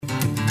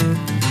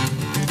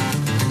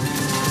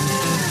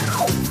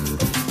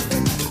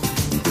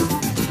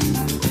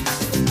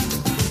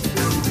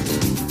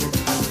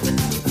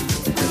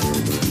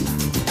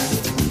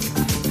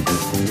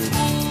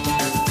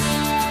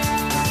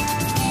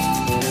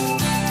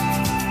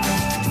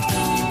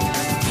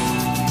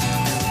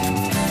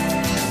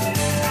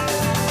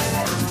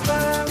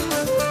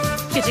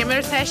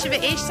mar teis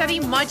bh éisteí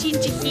maidín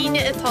de chéine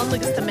atá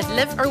agus tá mid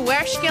libh ar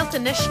bhuirscéalt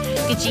inis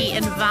go dtí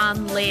an bhean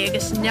le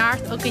agus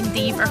neart a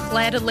gandíomh ar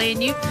chléir a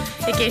léniu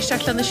I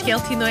ggéisteach le na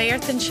scéaltaí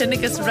nuairt an sin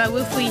agus rah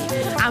faoi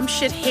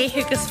amsir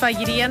héthe agus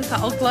fairíon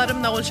tá oglarm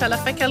nóil se le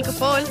feiceil go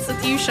fáil sa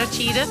dtíú se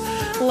tíide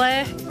le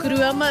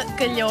grúama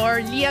go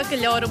leor lí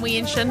go leor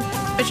amhaon sin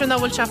beidir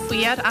nóhfuil se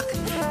faoar ach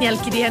níl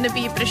gríanana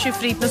bí breisiú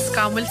fríd na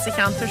scamil sa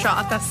cheantar seo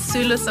a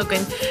tásúlas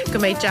agan go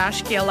méid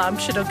deas céal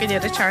amsir agan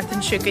ar a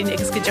chartan siúgan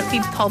agus go deachtaí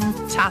tom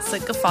teasa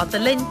go fád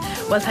a linn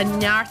bhfuil tá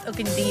neart a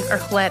gandíomh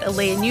ar chléir a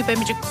léniu be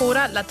meidir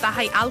córa le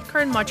dathaid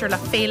alcarn maidir le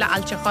féile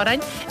ailte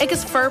chorain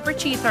agus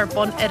ferbertí ar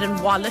bon ar an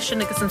bhála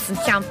sin agus an san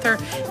cheantar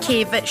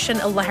céimhe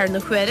sin a lethir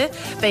na chuire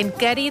ben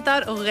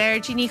gerídar ó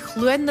réirdíní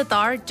chluan na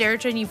dar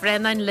Deirdre Ní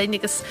Bhreisleain linn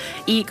agus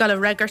í gal a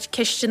regart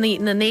kistenaí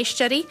na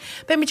néisteí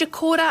be meidir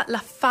córa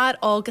le fear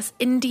agus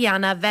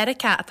Indiana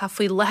Verica a tá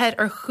faoi lethir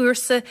ar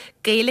chuúrsa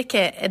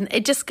Gaelice in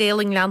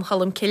idircéling lean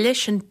chalam ciile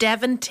sin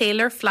Devon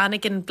Taylor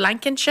Flanagan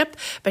Blankenship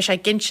be sé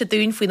ginse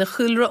dún faoin na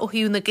chuúra ó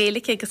hiú na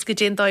Gaelice agus go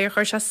dén dáir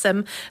chuir se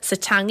sim sa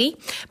teangaí.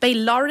 Bei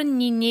Lauren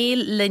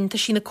Nínéil linn tá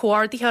sin na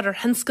cuairdaithe ar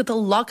hinscad a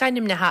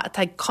logainim nethe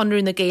atá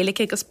conrú na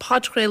Gaelice agus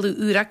padréilú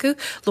úracu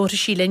lóta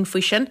sí linn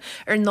faoi sin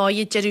ar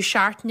náiad deirú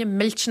seaartne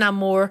miltena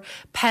mór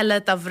pelle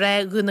da bhré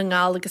gúna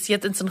ngáil agus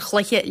iad in san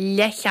chluiche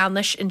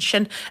lechanis in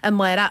sin a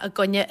mara a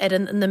gonne ar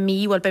an na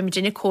mí bhil be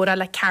Virginia córa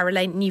le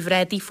Caroline Ní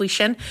Bhreisleain faoi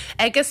sin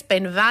agus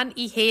ben bhean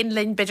I héin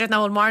linn beidir ná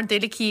mar an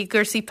dulaí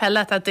gursaí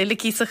pelle a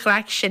dulaí sa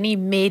chraach sinní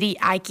Mary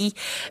Aggie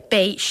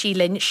bei sí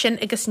linn sin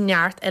agus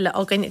neart eile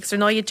agan agus ar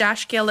náiad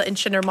deascéala in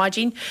sin ar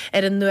maidín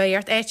ar an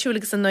nuairt éitiú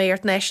agus an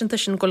nuairt náisianta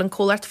sin go an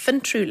cólaart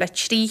fintrú le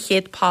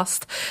 300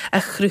 post a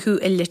chruthú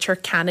I litir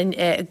canan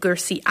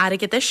gursaí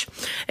airgeadis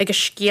agus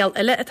scéal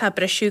eile atá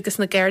breisiú agus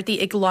na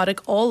Gairdaí ag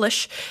lárig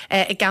ális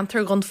I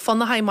gantar gon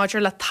fannahaid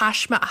maidir le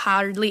taisme a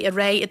hálí a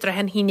ré I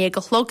drehan híine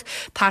go chlog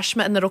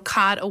taisme in na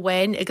rocar a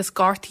bhain agus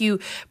gartiú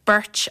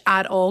birch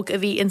ar ág a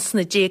bhí in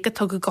sna déga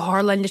tugad go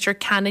hálainn litir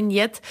canan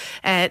iad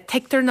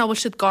teictar náhfuil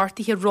siad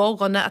gartaí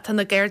ráganna a tá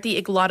na Gairdaí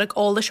ag lárig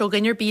ális ó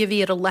gainar bí a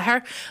bhí ar a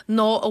lethir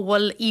nó a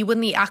bhfuil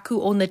íhaní acu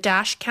ó na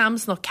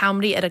dashcams nó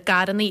camraí ar a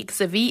garaní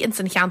agus a bhí in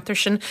san cheantar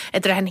sin I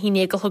drehan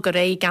híine go thug a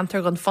ré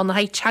gantar gon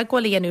fannahaid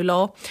teagháil anú lá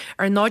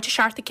ar náid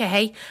searta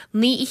cehé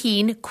ní I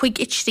hín chuig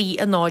itrí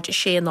a náid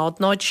sé a nád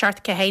náid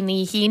seart cehé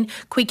ní hín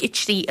chuig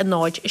itrí a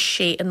náid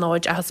sé a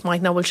náid a has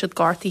maith náhfuil siad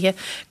gartaíthe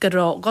go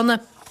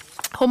ráganna.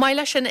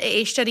 Thomáile sin a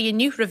éisteí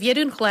inniu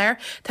ravíún chléir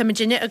tá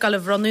Virginia a gal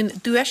bhrunún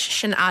dúis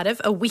sin aribh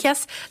a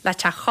bhuias le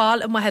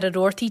teáil a muhead a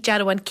róirtaí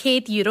dearhain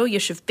 €100 jo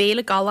sibh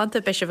béle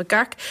galanta be sibh a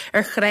gurc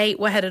ar chré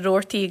wahead a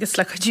róirtaí agus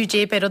le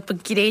chuúé be rud ba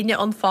gréine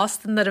an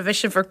fástan ar a bhí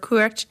sibh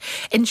cuairt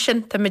in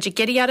sin tá meidir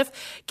geirí aribh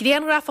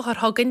gréanráfa chu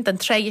thugann den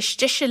tre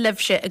stiise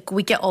libse a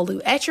gcuige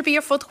olú. Éitir bí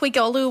ar fud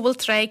chuige olú bhfuil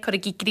tre chu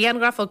í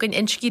gréanraf agan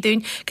inscí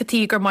dún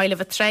gotí gur maiile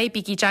bh tre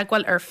bíí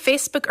deagháil ar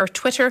Facebook ar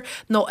Twitter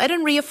nó ar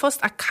an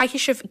riomhfost a caiiche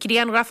sibh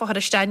gréanrafa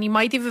ní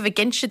maidí bh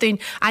ginse dún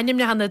anim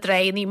na hanna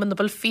dréí man na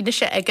bul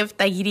fineise agah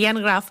da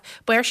híon graf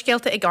buir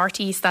scialta ag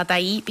artíí sta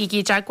daí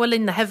bíí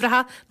deagháilinn na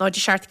hefratha náidir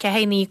seart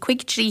cehé ní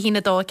chuig trí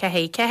hína dó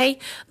cehé cehé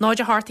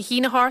náidir hart a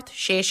hína hart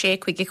sé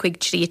chuig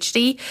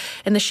trí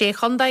ina sé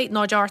chundaid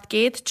náidir art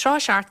géad trá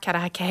seart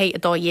ceatha cehé a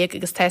dó dhéag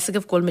agus teasa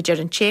goh ghil meidir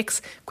an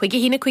checks chuig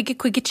hína chuig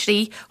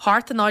trí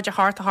hart a náidir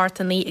hart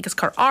a ní agus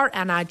chu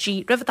RNAG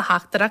rih a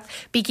heachtarach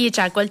bíí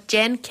deagháil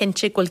gen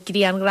cinse ghil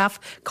gríangraf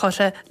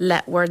chutha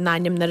lehar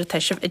náim na a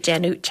teisih a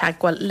genú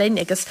teagháil linn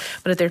agus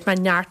mar a dúirt me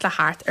neart le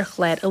háart ar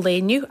chléir a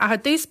léniu a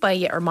dús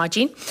baie ar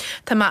maidín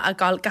Tá a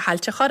gáil go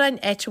hailte chorain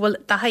éitiúil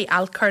dathaid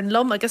alcarn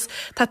lom agus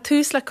tá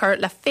tús le chur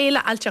le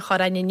féle ailte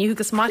chorain inniu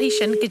agus marí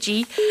sin go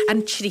dtí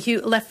an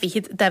tríú le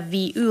fiad de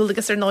bhí úl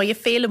agus ar náid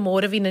féle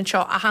mór a bhín an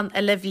seo a han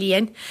a le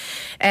bblion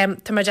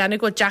Tá mar deanna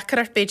go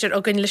Jackar Beiidir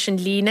ó gunn leis an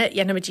líne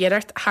dhéanam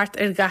ddíirt hart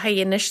ar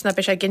gahaíis na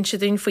be sé ginse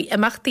dún faoi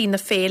imachtaí na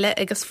féle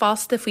agus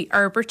fásta faoi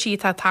Albertí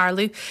tá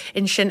tarlú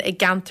in sin i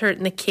gantar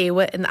na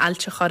céha in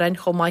ailte chorain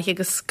chomáith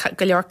agus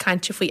go leor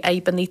caiinte faoi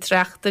ébanní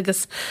treachta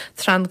agus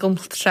trangum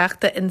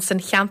treachta in san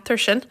cheantar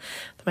sin.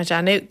 Tá mar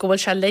deanú gohfuil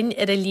se linn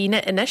ar a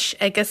líne inis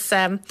agus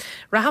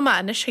rahama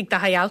inis ag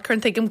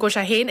dathaidalcarn tuigim go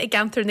se héin i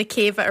gantar na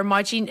céimhe ar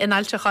maidín in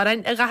ailte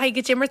chorain a gahaid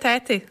go dimmar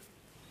téitú.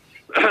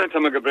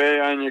 Tá go bre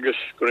Áine agus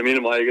go mí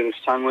maigad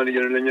is tanhfuil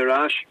ar linne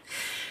rás.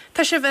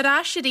 Tá sé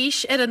bhrás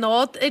ríis ar an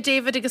nád I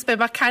David agus be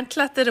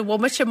cantla ar a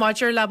bhmuite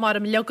maidir le mar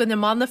am legan na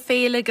manna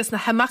féile agus na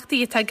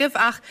himachtaí tegah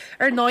ach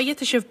ar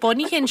náiad a sibh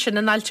buí hin sin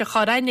an ailte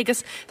chorain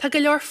agus tá go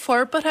leor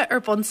forbartha ar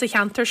bun sa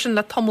cheantar sin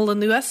le tomul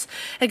an nuas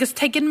agus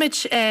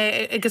teginmid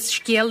agus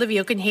scéal a bhí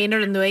an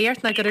héanaar an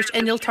nuairt na gur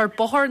inil tar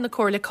bothir na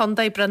cóirla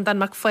condaid Brendan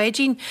Mac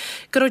Ruairí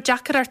gur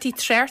Jackar artí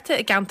tréirte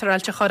I gantar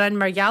ailte chorain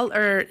margheall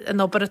ar an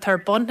obair a tar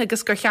bun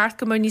agus gur cheart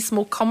go níos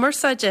mó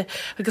commerceide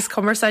agus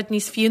commerceid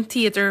níos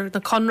fiúntaí idir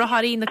na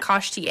conrathaí na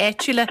castí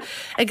éitiúile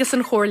agus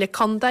an chóirla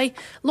condaid.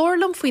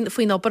 Lorlam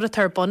faoin obair a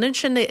tar bunin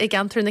sin I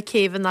gantar na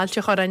céimhe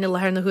ailte chorain le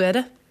lethir na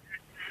huaire.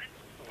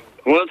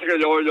 Well, go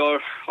leor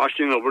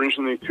ascin obair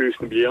sin ag tús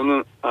na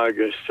bliana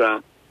agus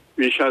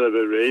bhí se a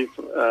bit ré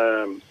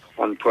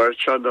an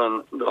puirtsead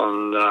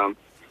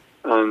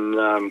an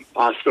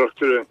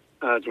astruchtúra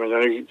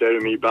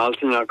Jeremy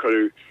Baltin a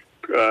chu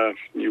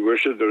ní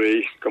bhuiise do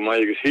ré go mai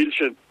agus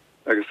híilsead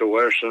agus do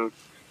bhhairsin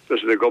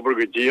dus de gobar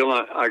go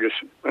díala agus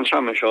an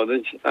seama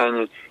seáid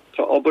an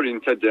tá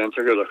obarín te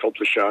déanta go a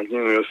chopla seaartní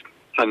agus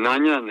tá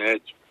naine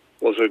net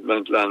was it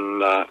meant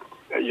an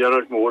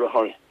Gerard mór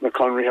na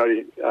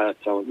Conry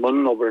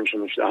man obarin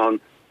sin han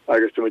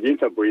agus tu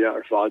dínta buia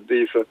ar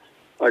fáddífa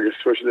agus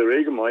tu de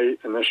réige mai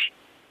an is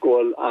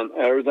ggóil an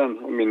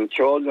airdan min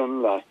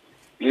an le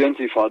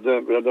blianttí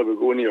fada bre a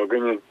begóní a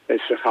gnne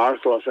is sa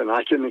chartlas an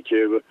akin na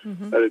cébe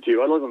a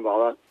tíhile an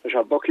bhla is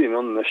a bocí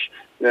an is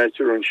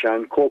netú an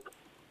sean cop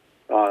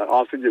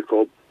áfiidir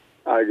cop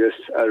agus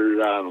ar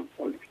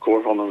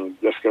cóhan an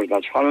lescar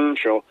dat han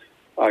seo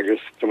agus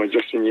tu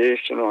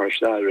justination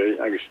áiste ré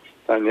agus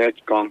tá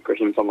net gan go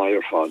hin mai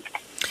ar fad.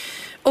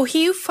 Ó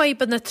hiú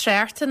feiban na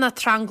trerte na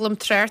tranglam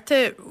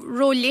trerte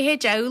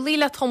róléhéid eulaí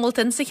le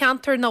tomultin sa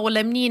cheantar ná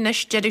limní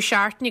inis jeú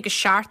seaartní agus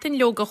seaartain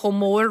leoga go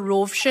mór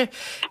róbhse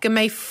go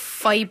méid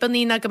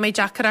feibaní na go méid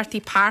Jacarartí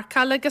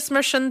Parkal agus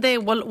mar sin dé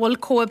bhfuil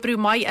cóabrú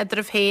mai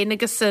idir bhéin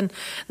agus an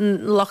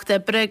Loch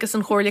Debre agus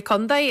an chóirla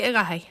condaid a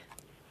gahaid.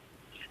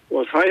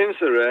 Well, hain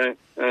sa ré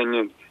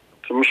an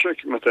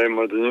tumusik met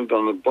mar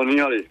dan na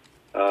boniari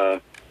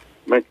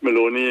Mike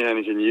Maloney en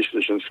ik in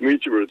Eastlish en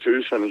Smeeter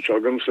toes en een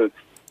chogumse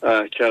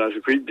kar as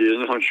a quick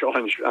deal han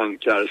Sean an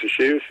kar as a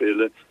share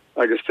fele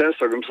agus test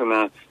chogumse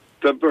na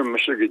dubber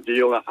mis go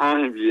deal a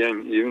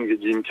bien even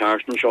get Jean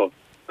Carson shot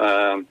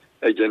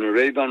again a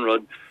Ray-Ban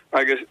rod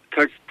agus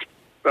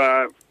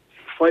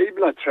five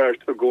la chart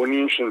a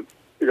gonation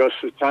because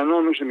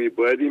tan mi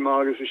body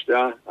magus is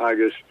da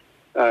agus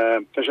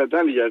tá sé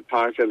daíad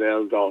park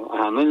eildal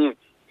hanne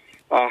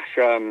ach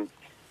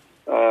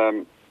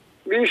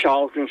vi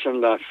seálinn san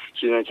le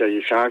China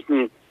í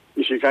seaartní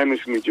is sé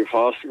caiimiis mit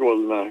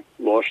fástgóil na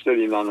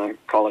láisteí na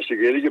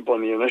choigéige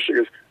buí an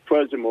agus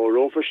fuilte mór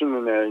ófasin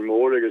an é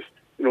mór agus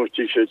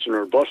tí sé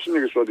ar Boston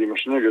agus rudí mar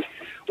sin agus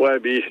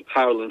bí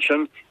Harlan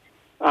sin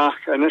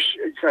ach an is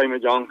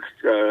caiime dank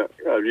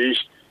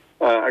ríist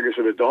agus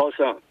a bit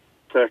dása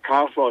tá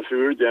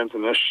cáfáúr déint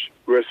an is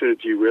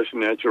Westí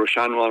Westnet ó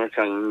seanhhanar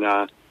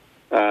kann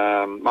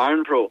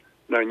Marinpro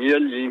na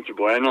níl lín te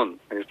buinan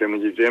agus dé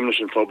man déimne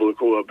an fabal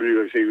có a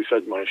brú sé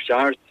úsad mar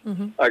steart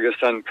agus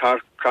an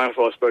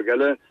carfáspa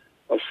geile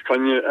as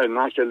kannne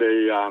nace le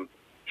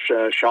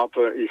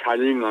shoppa I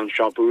chalín an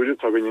shopúre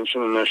tá gin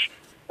sin an is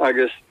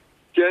agus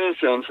déan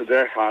an sa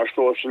déir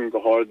háirtósin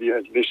go hádií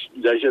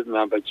leiad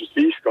na be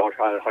tí gá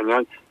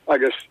hanan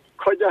agus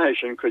chuide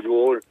sin chud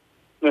mór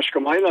nes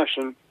go maiile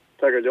sin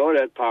te go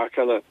leir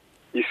parkile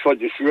í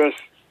fodi suas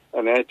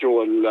an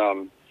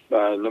éúil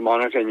na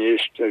Monica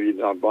Nist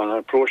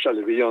ban prostal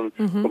vion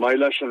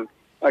mailechen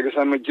agus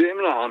am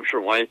James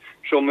Hampshire wai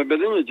so me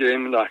bedin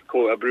James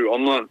ko a brew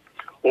online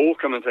ó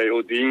comment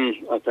o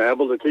dini at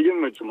able the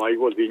tigen with my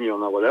go dini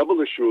on our able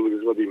the shul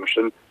is what the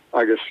machine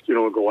agus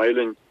go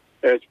island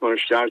et mar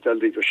start al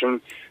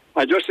the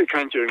I just a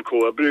canter in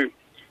ko a brew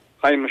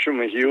I machine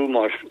me hill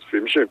mar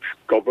swimship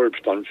gober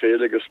dan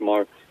feligus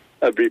mar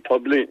every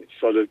public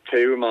so the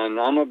teu man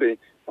namabe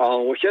we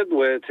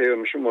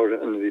we mor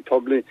in the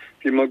public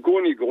fi ma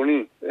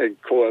goni ag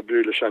ko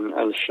brule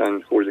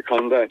an ho de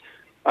kanda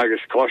agus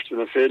kost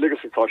na fé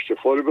agus a kost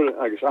forber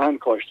agus an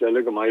kost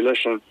go meile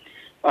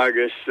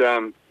agus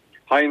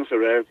hain a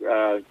ra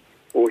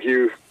ó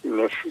hiú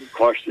na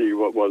kosti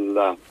wat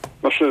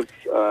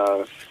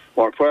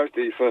mar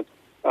puerti fa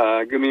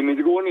gemi mi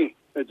de goni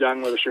a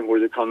jang sin ho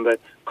de kanda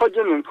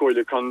kojin an ko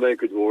de kanda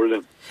good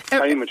warden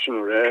haim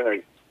sin ra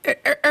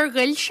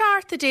Gail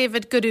seart a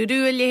David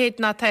goúú a léhéad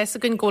na teis a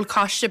gon ggóil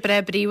caiiste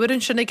bre bríúir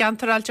an sinna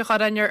gantarráilte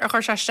choranir a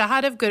chu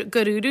seharmh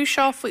goúú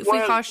seo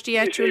faoi chatí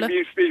éúla.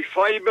 Bhí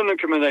feiban a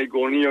cum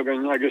gcóí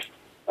agan agus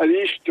a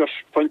rís just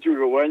pointú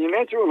go bhhain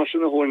netú mar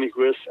sinna hónig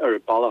cuas ar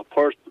balla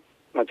port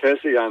na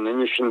teisa an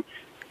in sin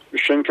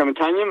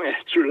cumtaim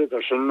éúla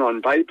ar sin an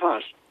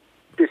bypass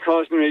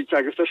because nu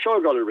agus a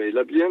seo gal ré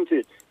le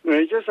blianttí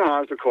nu just a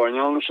hart a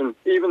corneal sin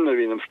even na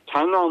bhín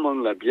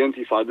tanálman le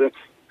blianttí fada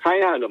Hai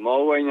le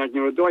máhain ag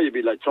nu dói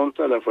bí le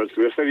tonta le for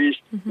Swiss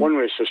one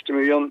way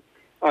system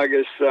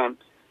agus an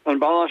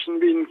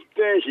balachen bín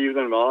déhíh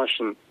an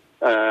balachen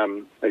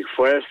ag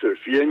fues or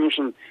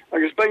fisin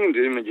agus begin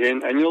dú me gé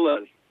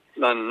anle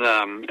lan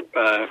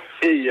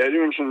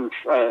éieren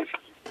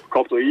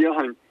couple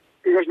hain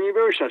because ní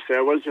ver se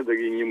sewal a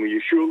gin mu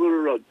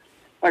siúler rod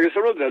agus a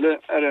rodelle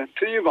a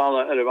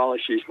trivala a vala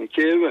sis na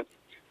kéve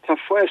tá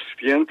fues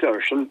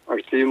fientersen ar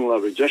team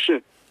le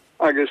je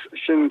agus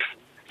sin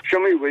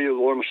Shummy way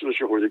warm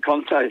or the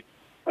contact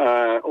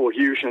or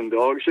huge and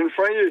dogs and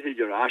Friday he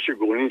got asher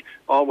going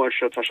all was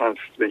shut us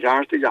the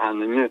yard to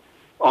hand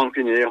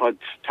onkin had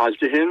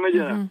touched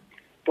him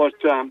but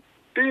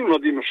being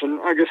ruddy machine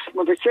I guess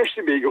but the cash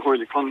to be go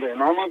the contact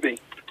and I'm be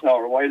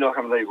or why not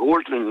have they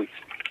Portland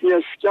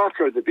yes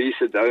Jacker the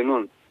beast down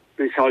on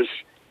because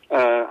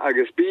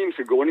agus bíim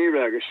sa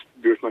gcónaí agus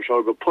dúirt mar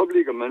seo go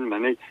public a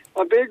man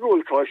a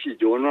begóil cáisí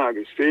Dónall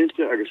agus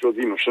féilte agus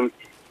rudí mar sin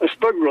a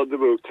spug rud a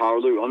bh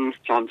tarlú an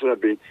cancer a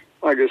bí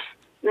agus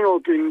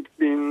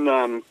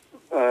bín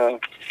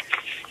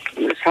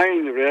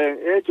chain ré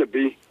éte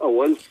bí a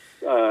bhfuil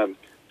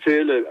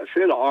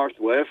féle art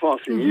wefa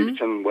sin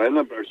níos an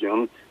wena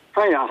berjan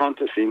ha a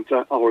hananta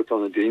sínta a hort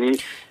an a daoine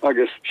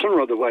agus sin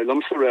rud a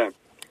bhhailm sa ré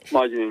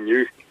maidin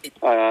inniu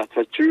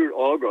tá túr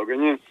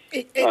ágaganne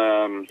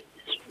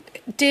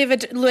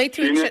David,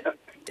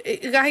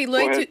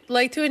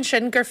 leitú in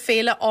sin gur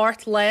féle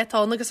art le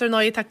an agus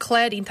náid tá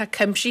Cléirín tá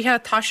cimsíthe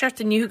táseart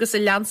iniu agus a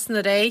leansan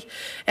a ré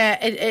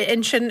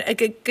in sin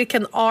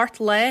cin art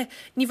le.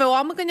 Ní bh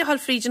am gonne hall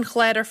frídin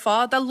chléir ar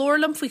fád a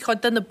lorlam faoi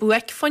chud den na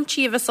buic fan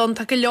tíomh son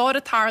tá go leir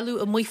a tarlú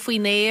a mu faoi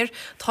néir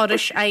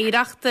thoris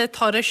éireachta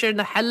thoris ar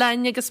na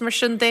heine agus mar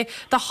sin de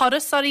Tá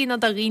chorasaí na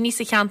a rií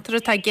sa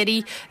cheantar tá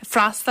geirí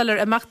freistal ar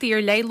imachtaí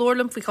ar le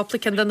lorlam faoi chopla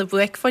cin den na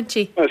buic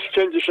fantí.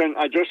 Sin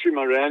a just fi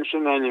mar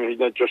ransin an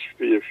that just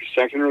be a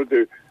second or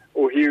two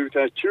o hiú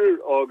tá túr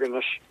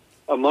áganas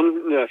a man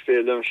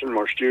féle sin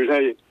mar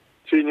stúr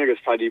trí agus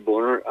Paddy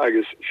Bonner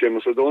agus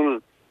Seamus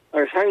O'Donnell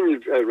agus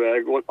hain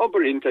reg wat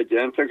aber inta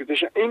gent go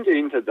se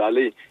inta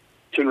dali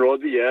tin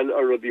rodi el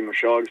a rodi mar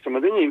agus tá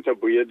inta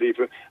buia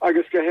dífa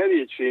agus go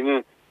heri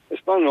China is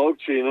ban og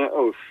China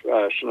of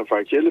sinna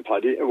farcéle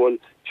Paddy well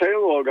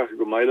tail ága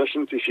go meile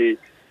sin si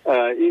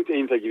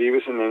inta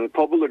grívis an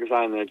pobl agus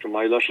an go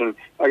meile sin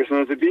agus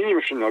na a bí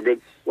mar sin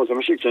agad was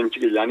a si gent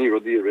go leni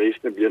rodi a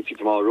rééis na bíti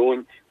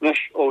tomorrow nes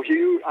ó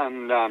hiú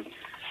an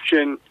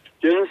sin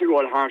Dénn go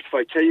gáil hart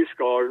fá cé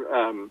scar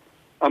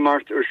a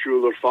mart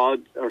arsúl ar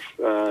fad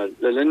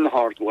le linn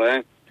hart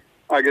we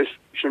agus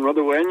sin rud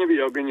a bhaine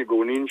bhí agan i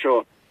gcónaín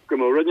seo go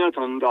mórne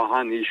an dá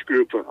haníos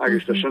grúpa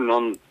agus tá sin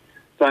an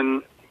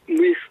tan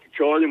muoh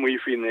teáil muo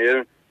faoin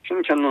éir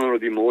sin cean an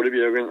rudí mór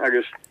bhí agan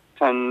agus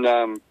tan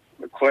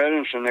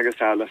cuirann sin agus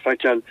eile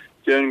feiceil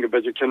déan go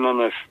beidir cin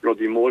an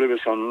rudí mór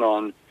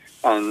bh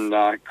an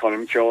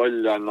Colin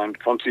Ceáil an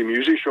country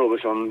music show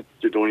was on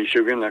the Dónall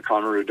Sugan a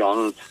Conor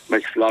O'Donnell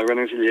Mike Flaggan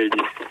as a lady.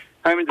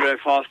 I'm in the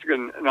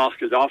fastigan an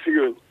Oscar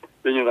Doffigur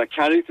then you're that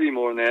character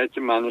more than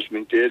the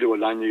management did or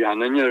land you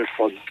and you're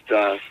for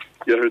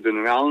you heard in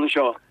an Alan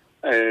show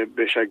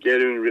Bish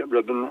Gerun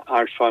ribbon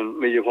art fan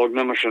me you hog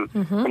numbers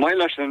my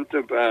lesson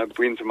to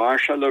Buin to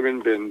Marshall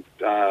Logan been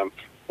on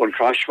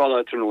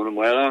Crashfall to know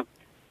where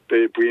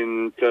they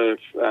Buin to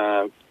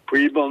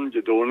Puibon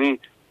Jadoni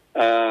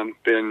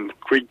been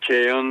Quid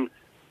Keon,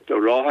 the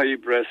Roy,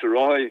 Bress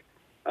Roy,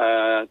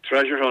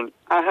 Treasure Hunt.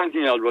 I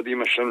hanking out Ruddy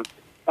Machine.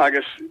 I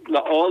guess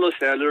all the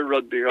seller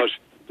Rud because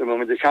the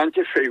moment they can't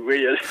get free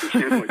wheel.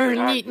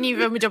 Ní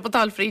bheith muid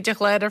batal fríide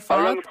chléir ar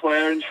fád. An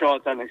Clár an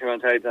shot and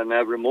commentate and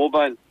every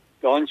mobile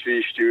don't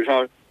we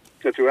stúr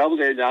that to all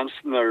day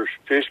dancing or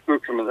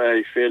Facebook and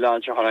I fail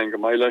on to hang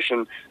my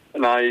lesson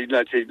and I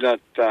let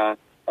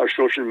our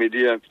social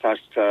media that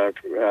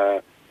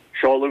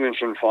Charlemagne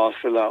sin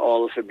fásil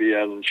alles a BL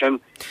an sin.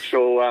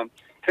 So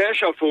te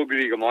se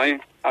fógraí go mai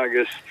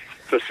agus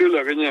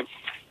tásúla rinne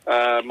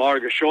mar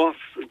go seo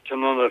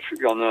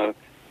gan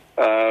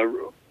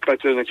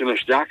betir na cinna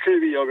deachir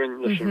bhí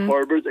agan leis an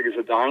Forbert agus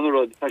a darna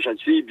rud a se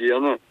tí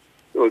bliana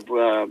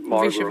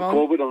mar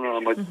COVID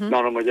an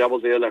ma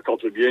debal déile a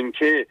couple blion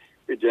cé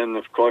i déan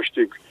of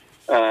cóistú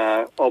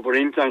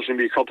obarintan sin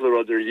bhí couple of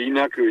other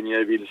lína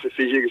cúine bhí sa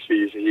fi agus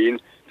fi a hín.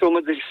 So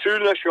ma de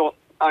súla seo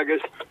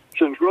agus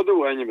sin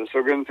rudhhaine me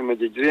sogan te me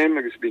de dréim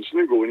agus bin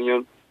sinna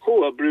gcóíon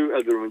cho a brú a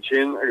an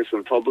chin agus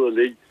an pobl a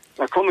lí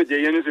na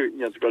comdéana go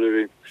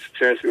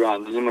séú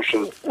an mar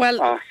sin. Well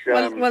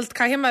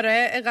caiim mar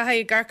ré a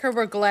ga garcar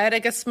bhar gléir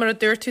agus mar a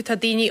dúirtú tá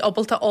daoine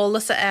obalta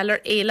álas a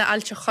eilear éile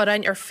ailte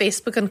chorain ar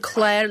Facebook an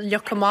Cléir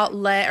leochamá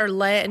le ar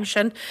le in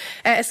sin.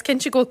 Is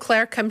cinnte go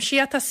Cléir cimsí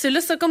a tá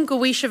sulas a gom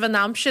gohí sibh an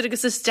amsir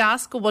agus is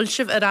deas go bhil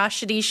sibh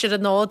aráisií sir a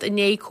nád in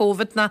é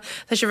COVID na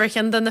tá si bhar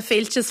chean na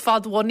féiltes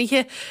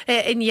fádhaithe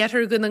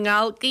inhéar gon an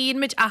gáil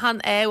gíonmid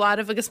ahan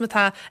éhharh agus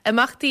tá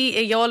imachtaí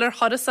i dheálar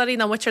chorasaí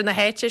na muir na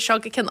héite seo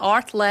go cin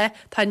art le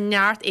tá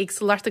neart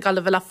éagsúirt a gal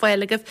bhfuil a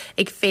foiilagah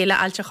ag féile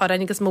ailte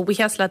chorain agus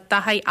mhuias le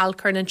dathaid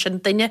alcarnan sin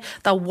duine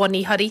dá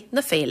bhaíthirí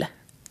na féile.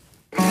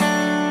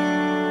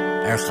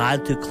 Ar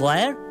chaid tú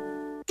Cléir?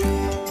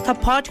 Tá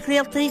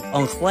páidcréaltaí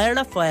an Chléir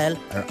le Foiil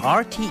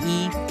ar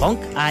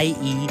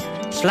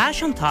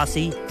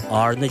rte.ie/an-tasaí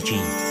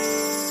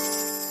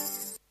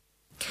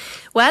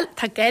Well,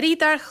 tá geirí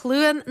dar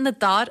chluúan na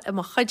dar a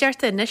mo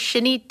chuidearta na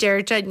sinní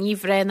deirde Ní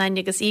Bhreisleain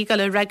agus í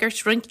gal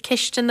regart rund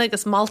cisteanna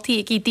agus maltaí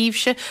ag í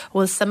díobse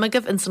bhfuil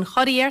samagah in san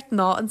choiríart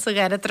ná an sa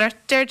gairadrar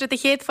deirde de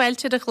chéad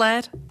fáilte de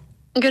Cléir.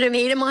 Gur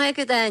mí mai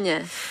go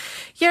daine.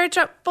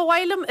 Deirdre,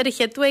 bhhailm ar a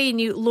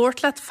cheadhainniu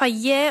Lordlaat fa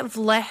dhé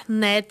bhleth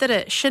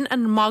nédere sin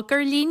an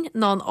magarlín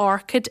ná an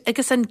orchid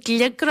agus an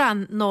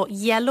gligran nó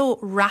yellow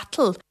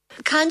rattle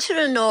Cancer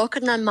an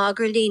orchid na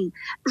Magrelín,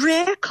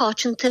 rare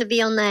cotton to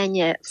be on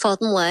Áine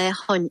fodden le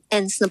hon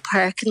ins na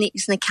perkni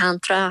is na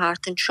cantra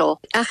hart and show.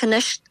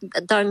 Achanish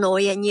dar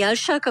noia niel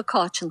shak a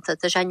cotton to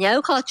the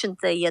janel cotton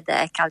to ye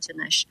de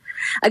caljanish.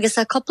 I guess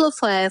a couple of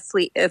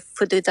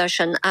fudu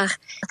darshan ach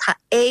ta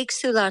egg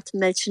sulart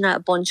milchina a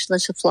bunch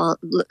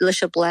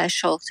lisha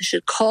blasho. They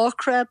should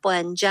corkra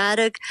bwen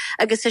jarag.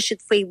 I guess I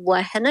should fee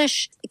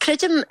wahanish.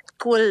 Credum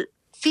gul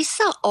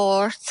Fisa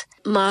ort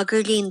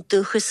Magrelín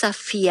duchas a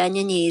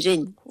fianna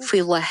nírin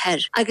fwy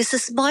láthair. Agus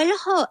is maile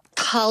ha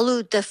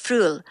talú de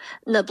frúil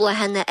na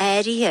blahanna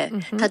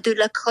éirithe. Tá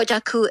dúla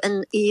codacu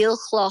an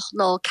íolchloch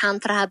nó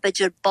cantratha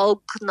beidir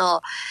bog nó.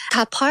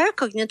 Tá páir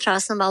cogna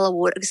tras na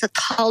malahór agus a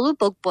talú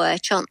bog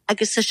boichon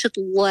agus a siad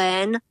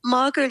lein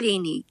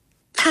Magrelíní.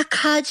 Tá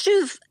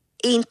cadrúh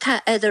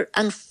einta idir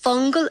an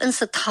fungal in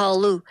sa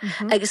talú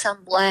agus an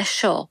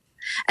blasio.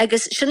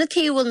 Agus sinna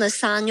tíhfuil na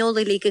sanol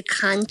I líga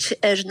cant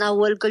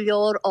náhfuil go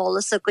leor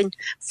álas a gon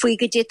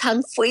fuige dé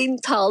tan foin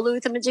talú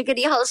tá meidir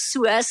go hal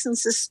Suez an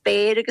sa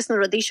spéir agus na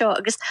rudí seo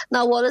agus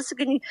náhwalas a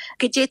gon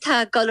go dé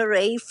tá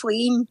galaré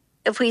foin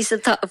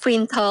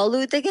foin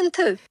talú digin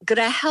tú.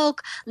 Grethog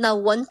na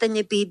want in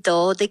bí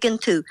dó digin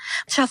tú.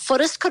 Tá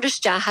forras churis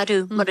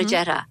deharú mar a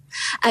gera.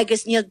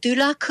 Agus níl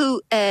dúla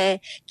acu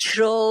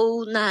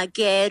tro na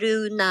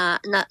géirú na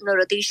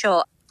rudí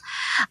seo.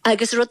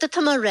 Agus rudda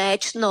tam a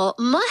réid nó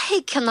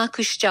mahi canna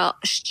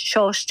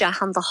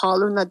seosteach an de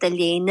halú na de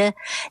léine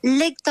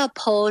lig da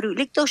páru,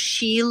 lig da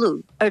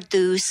sílu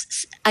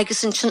dús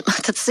agus an sin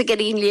sa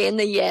garín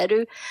léine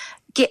dhéru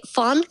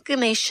fan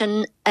go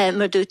sin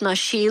mar dút na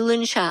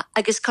sílún se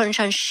agus chun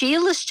an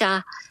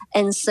sílaste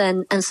in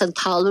san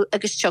talú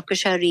agus tucha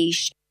se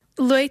ríis.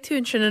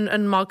 Luitún sin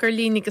an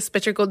Magrelín agus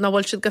bitir go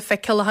nahil siad go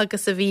feicealathe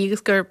agus a bhí agus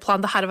gur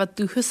plán de Harbh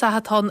dúchas a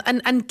hatán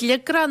an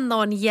gliagran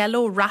ná an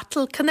yellow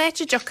rattle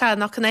canéite deocha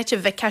ná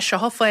canéite bheice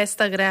seo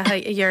foiesta a gréthe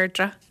I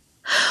dhéardra.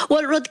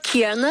 Well, rud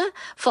Ciarna,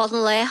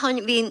 fádan lehan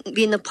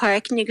hí na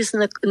parkin agus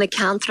na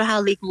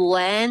cantratha líg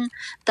lein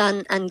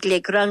dan an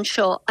gliagran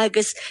seo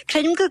agus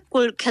creim go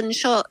gúil cin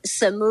seo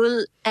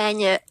samúl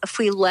Áine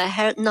faoi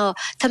láthair ná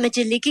tá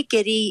meidir lígi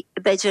geirí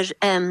beidir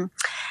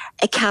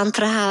a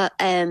cantratha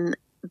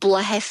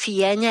blathe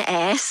fianna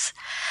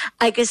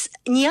agus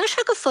níl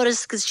se go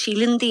forras gus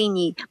sílan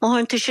daoine má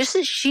hán tú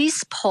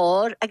síos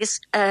pór agus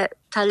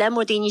tá le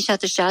mór daoine se a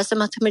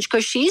má tá muid gur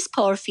síos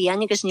pór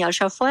fianna agus níl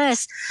se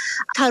foies.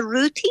 Tá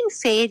rútín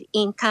fér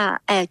onanta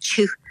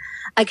tú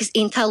agus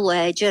onanta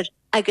léidir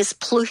agus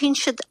plúhin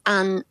siad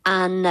an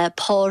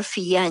pór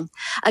fian.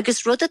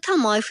 Agus rud a tá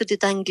mai fuú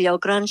an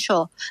gliogran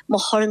seo, má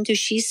thorann tú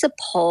síos a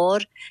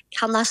pór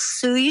canna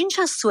súin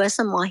se suas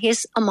a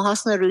maihis a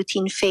mahas na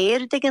rútín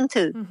fér digan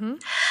tú.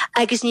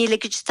 Agus ní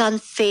ligid dan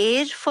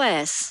fér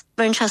foies.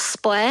 Bhain se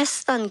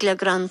spáis dan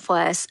gliogran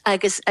foies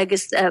agus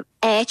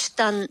éit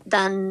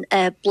dan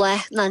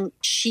blech na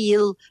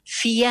síl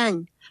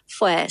fian.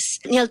 Foies.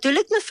 Níl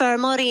dúlik na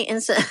fermarí in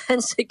sa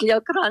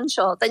gliogran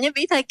seo. Danne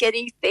bhí a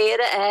geirí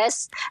fér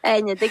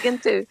Áine digan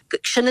tú.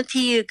 Sinna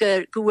tí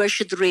gur bhfuir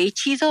siad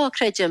réití dó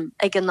creidim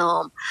ag an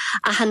nám.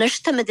 A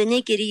hanis tá me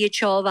duine geirí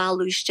teo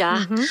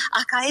bhálúisteach.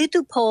 A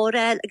caiadú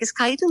pórail agus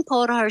caiadún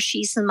póra ar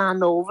síos an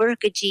man over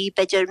go dtí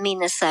beidir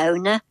mína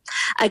saona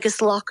agus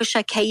lácha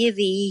se cé a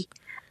bhí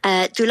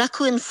dúla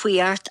cuan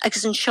fuiart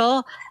agus an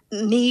seo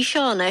mí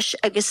seánis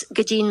agus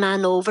go dtín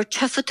man over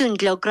tufatún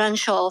gliogran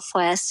seo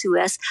foies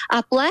Suez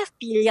a blef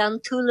bílian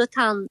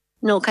túlatán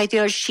nó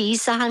caiidú ar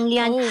síos a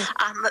hanlian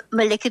a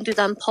me licin tú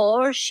dan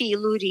pór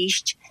sílú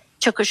ríist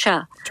tucha se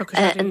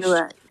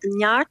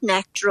neart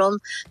nectron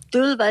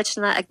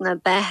dúlbaitina ag na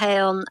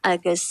behéon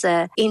agus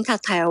onanta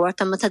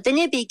táhairt a tá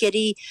duine bí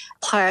geirí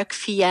park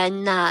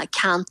fian na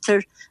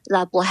cantar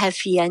le blathe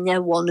fianne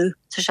bhhanú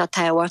tá se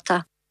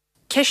táhairta.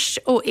 Kist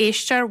ó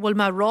éistear bhfuil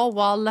mar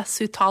ráháil le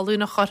sútalú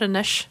na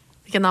choranis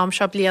gan nám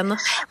se bliana?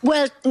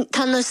 Well,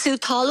 tá na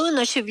sútalú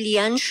na se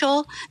bblian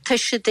seo tá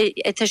se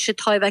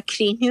táibh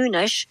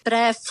críniúnis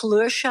bre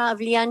flúr se a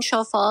bblian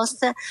seo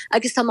fásta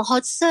agus tá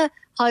hotsa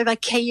táibh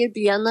céir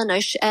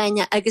bliananis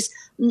Áine agus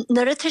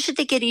nuair tá se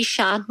de geirí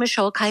sean me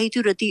seo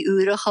caiidú rudí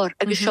úrachar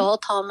agus seo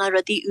tá na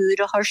rudí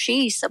úrachar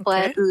síos a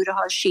buir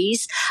úrachar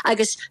síos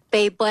agus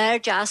bé buir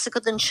deasa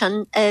go an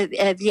sin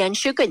bblian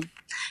siúgan.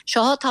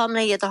 Seo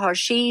támna iad a thar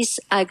síos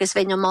agus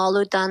bheith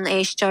máú dan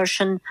éistear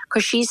sin chu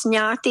síos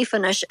neartí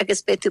fanis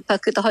agus beú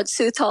pacu a had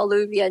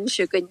sútáú bhíon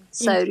siúgan,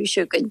 saoú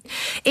siúgan.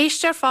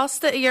 Éistear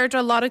fásta I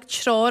dhéardra láric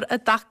tróir a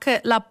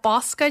dacha le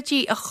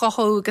boscadí a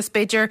chothú agus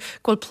beidir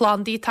ghfuil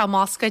plandaí tá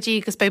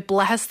máscadí agus be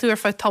blethasú ar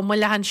fá tomil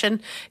le han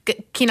sin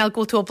cíál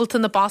go túbalta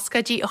na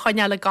boscadí a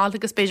chuine le gáil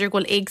agus beidir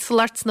ghfuil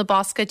éagsalart na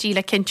boscadí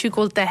le cinú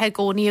ghfuil 10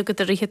 gcónaí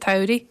agad a ríthe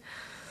tairí.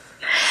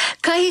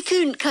 Cai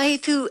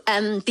tú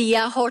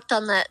bia hort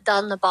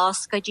dan na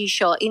basca dí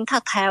seo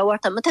inta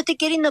tawart ma tá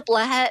géirí na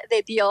blethe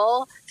bheith bia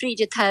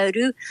fríide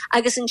tairú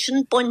agus in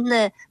sin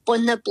bunna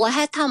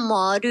blethe tá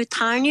marú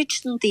tarniúd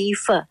an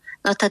dífa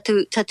na tá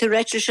tú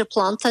réitir se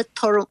planta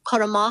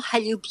choramá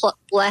heú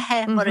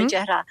blethe mar a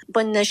deara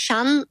bunna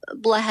sean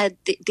blethe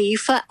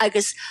dífa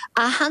agus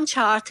ahan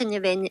chartan a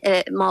bhain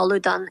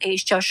máú dan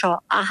éiste seo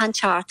ahan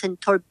chartan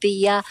tor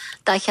bia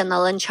da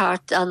cheanal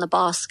chart an na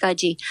basca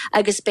dí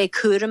agus be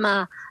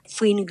cuarama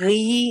Fuin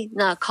grí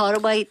na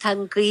carbaid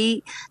tan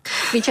grí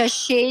mi te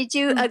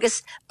séú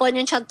agus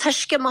buinn se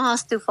tuisce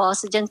hasú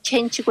fásta den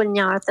tente go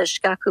neartas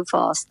gaú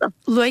fásta.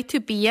 Luid tú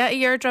bia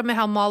iardra me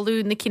ha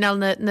máú na cíál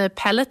na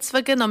pellets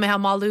vagan no me ha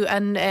máú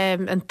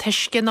an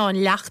tuisce ná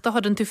an leachta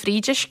an tú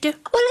frídeiske?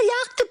 Well a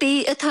leachta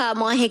bí atá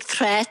má hiag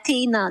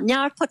tretí na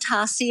near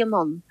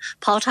potassium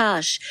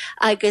potáis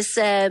agus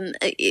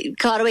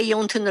carfu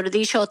jóntún ar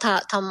dí seo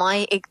tá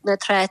mai ag na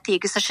tretí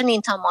agus a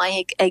sin tá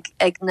mai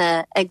ag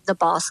na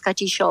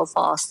bascatí seo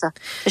fásta.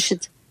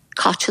 Is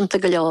Cachanta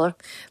go leor.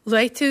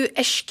 Luid tú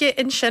isce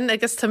in sin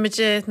agus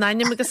tuimiide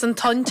naine agus an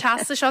ton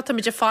teasa seo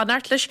tuimiide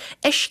fanart leis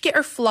isce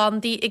ar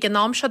Flandí ag an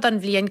nám seo an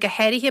bblion go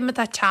heirithe me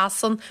tá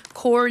teasan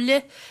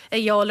cóirle a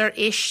dheálar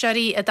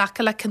éisteí a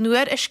dacha le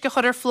canúir isce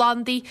chur ar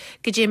Flandí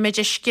go dé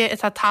méid isce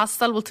atá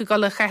tastal bhil tú go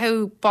le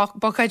chethe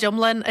bocha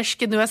domlainn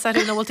isce nuas a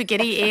rinne bhil tú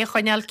geirí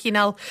choineal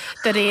cíál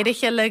de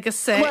réiriche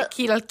legus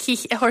cíál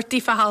cích a thuirtaí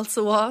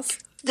fahalsúás.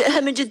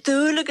 Hemid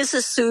dúlagus a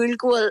súl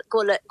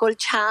gol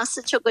chasa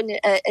gon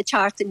a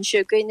chartin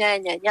siúgaine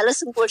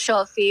nelas an gol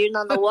seo fír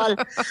na bháil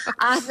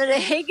ach na a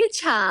heige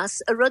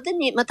chas a rud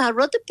ní ma tá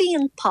rud a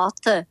bíon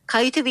pata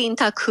caiit a bhíon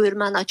tá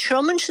cuairman a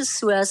troman se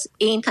suas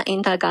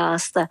einta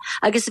gasta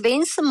agus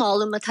bhéon sa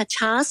mála ma tá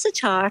chas a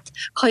chart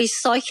chuid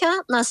socha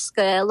na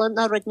scéile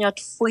na rudneart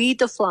faoi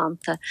do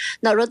Flanta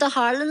na rud a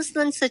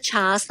Harlansnan sa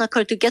chas na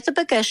chuir tú get a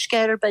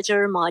bagisceir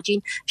beidir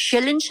mágin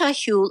silinn se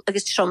hiúil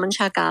agus troman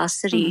se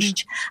gas a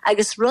ríist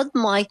agus rud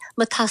mai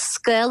ma tá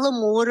scéile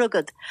mór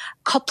agad.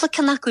 Coppla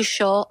canach go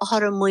seo a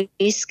thar a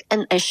muisc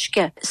an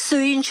isce.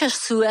 Suúin se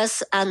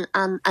suas an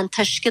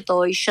tuisce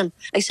dóisin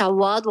agus a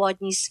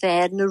bhád níos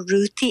fér na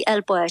rútaí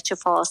elbáite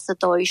fásta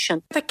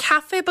dóisin. Tá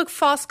cafe bag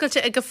fáscailte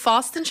ag go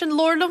fástan sin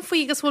lorlam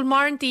faoi agus bhfuil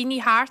mar an daoine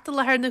háarta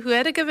le na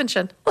huair a gohann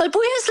sin. Well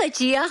buchas le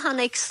dia han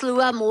ag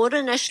slúa mór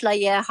an is le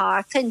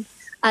háartain.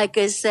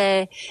 Agus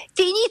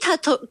daoine tá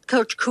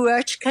chuirt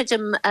cuairt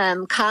chum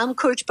cam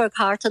cuairt bar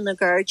carta na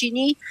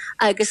Gurdíní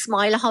agus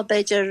máile ha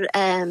beidir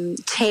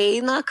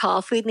té na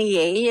cáfuí na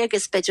dhé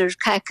agus beidir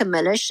cecha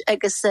milliis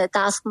agus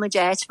dasc mo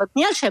déit fag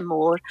níl sé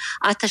mór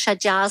a tá sé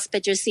jazz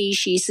beidir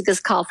síos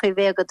agus cáfuí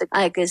bhé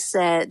agus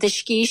de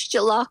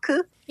scíiste lácu.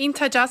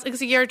 Ínta jazz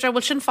agus dhéirdra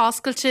bhfuil sin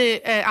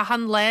fáscailte a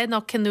han le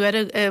ná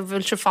cinúir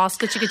bhfuil se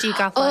fáscailte go dtí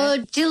gath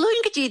le.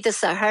 Dílún go dtí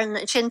sa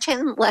sin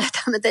le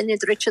am daine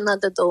dritin na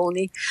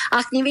Dónall.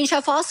 Ach ní bhín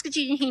se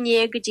fáscailtí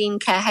híné go dtín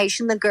cehééis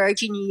sin na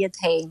Gurdíní a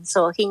tain,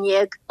 so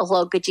híné a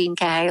log go dtín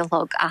cé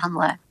log a han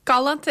le.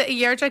 Galanta i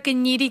dhéirdra go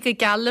níí go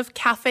gealah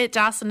cafe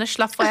jazz in le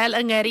fáil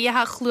an ggéirí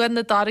a chluúin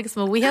na dágus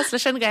má bhuihes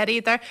leis an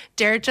ggéiríidir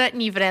Deirdre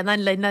Ní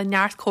Bhreisleain le na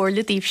neart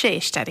cóirla díobh sé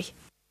éisteirí.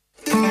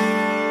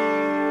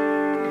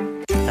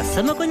 Tá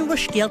sama gon bhar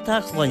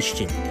scialta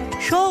chluinstin.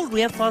 Seol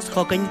riamhfás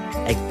chogainn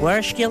ag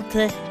buair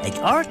scialta ag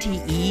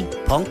rte.ie.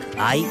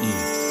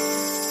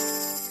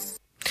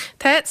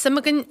 Tá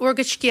samagan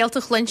orgad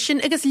scéalta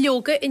chluinsin agus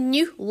leoga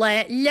inniu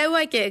le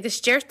leaige agus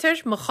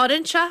deirtar mo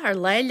choranse ar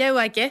le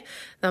leaige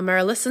na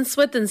Merlis an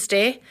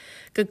Wednesday.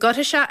 Go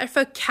gotha se ar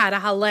fá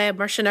cearatha le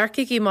mar sin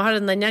arcaigh í mar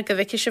an naine go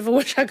bheice se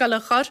bhór se go le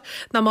chur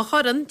na mo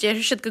choran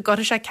déir siad go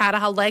gotha se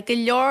cearatha le go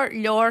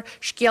leor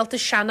scéalta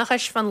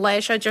seanachas fan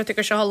le se deirta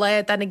go se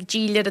le danig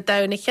díliad a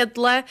dana chiad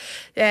le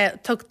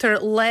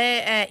tugtar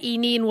le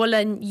iníon bhfuil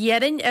an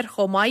dhéirin ar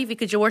chomáid bhí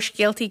go dúir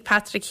scéaltaí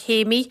Patrick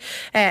Hémi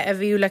a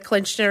bhíú le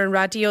Clinchner an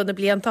radio na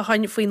blianta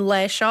hain faoin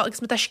le seo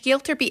agus mu a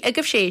scéaltar bí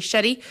agah sé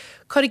seirí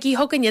chuigí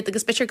thuganniad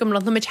agus bitir go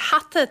mlanid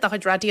hatta a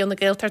chuid radio na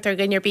ggéaltar tar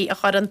gainar bí a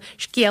churan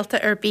scéalta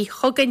ar bí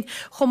thugann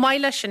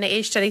chomáile sinna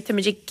éisteí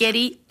tuidir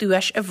geirí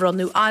dúis a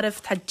bhronnú áibh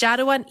tá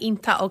dearhain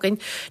ínta agan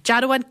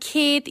dearhain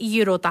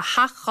 €100 de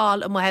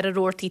haáil am muir a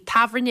roirtaí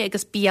tafrne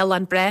agus bíal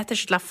an breit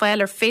is le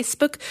fáil ar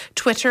Facebook,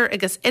 Twitter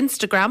agus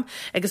Instagram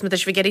agus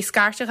muidir bhí geirí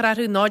scarteach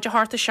rathú náide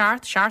háta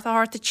seart a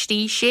háta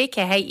tí sé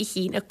cethe i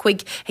hín a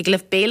chuig ag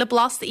glibh béle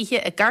blasta ihe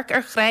a gcarc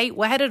ar chraid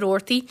wehead a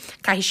roirtaí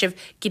cai sibh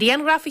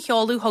guríon rafa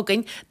cheolú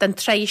thugann den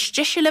treis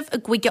diisiileh a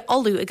gcuige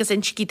olú agus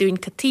insci dún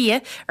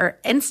catia ar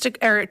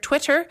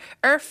Twitter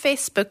ar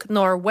Facebook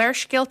nóir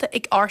weircéalta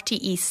ag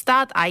RTE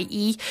stad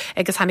IE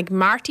agus hanig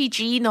Marty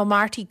G nó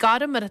Marty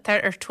Gadam ar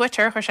ar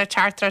Twitter chuir sé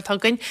chartar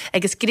tugann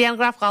agus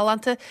gréangraf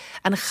galanta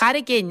an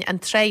charigin an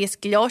tre is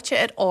gleote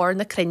ar or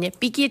na crinne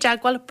bíí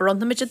deagháil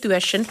bronnamiid a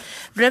dúisin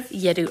rih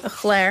dhéadú a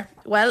chléir.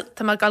 Well,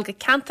 tá má gal go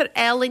cantar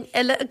elinn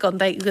ile a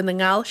gandaid gona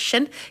ngáil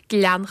sin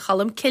glean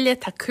chalam ciile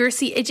tá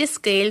cuasaí idir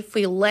scéil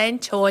faoi lein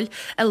teáil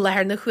a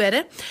leir na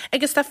chuire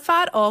agus tá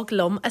fear ág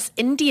lom as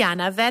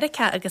Indiana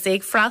Verica agus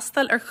ag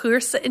freastal ar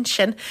chuirsa in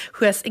sin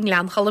chuas in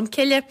Gleanchalam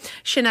Cille.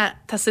 Sinna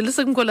tá sulas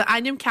an gola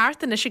aim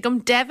ceartan is gom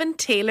Devon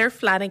Taylor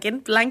Flanagan,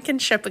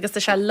 Blankenship agus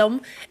tá se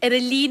lum ar a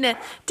lína.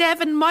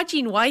 Devon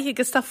Magín Waith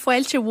agus tá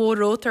foiilte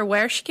mhórót ar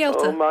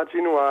weircéalta. Oh,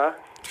 Magín Waith.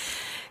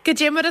 Go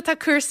démara a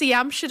cursaí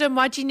amside a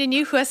Magín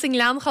Ní chuas in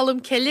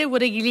Gleanchalam Cille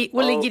bhfuil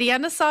a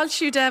gíríanna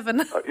sáilsiú Devon.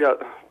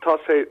 Tá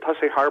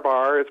sé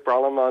harbar is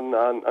bralam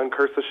an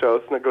cursa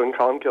shows na gon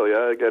Colm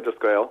Killia ag just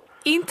gael.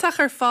 Ítach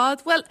ar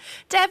fád. Well,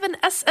 Devon,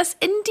 as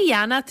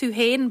Indiana tú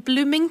hain,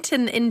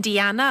 Bloomington,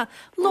 Indiana,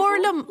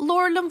 lorlam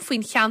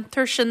faoin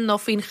cheantar sin nó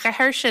faoin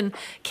cheithir sin,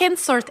 cén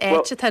sort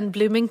éite tan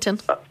Bloomington?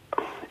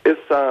 Is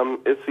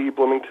the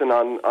Bloomington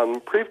on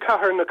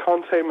príomh-chathair na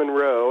Conte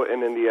Monroe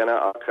in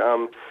Indiana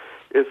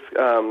is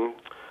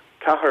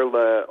chathair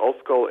le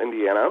Oscail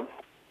Indiana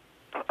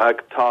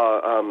ag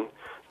tá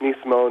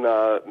níos mó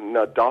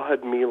na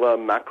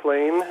 10,000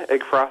 Maclean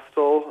ag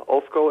freastal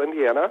Oscail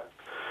Indiana.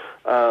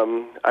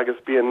 Agus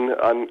bíon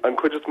an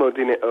cuidas mó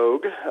duine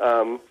óg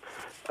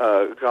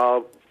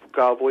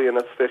gabli in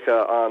a spicha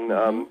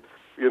on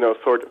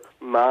sort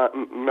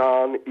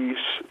man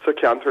ish sa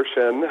cantar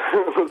sin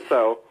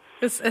so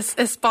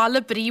is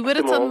balla bríwer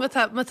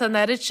mat an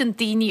erid sin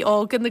daoine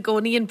ágan na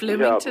gcónaí in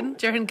Bloomington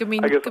dearhan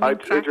gomín agus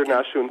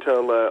idirnáisiúnta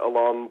le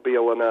alán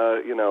bíalana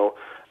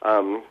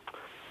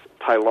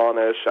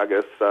Tailánis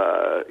agus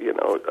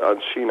an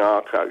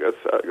Sínach agus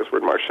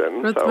rud mar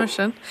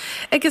sin.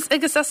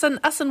 Agus as an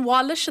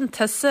bhála sin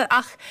tusa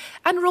ach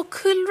an ro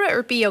coolra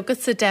ar bí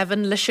agus sa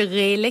Devon leis a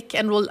rélik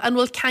an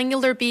bhfuil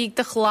ceangail ar bíag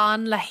de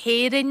chláán le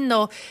héirin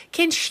nó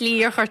cén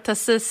slíor chuir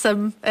tusa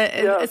sam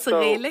is a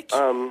rélik?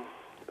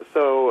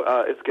 So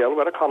is gael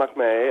wat a connacht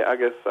mé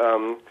agus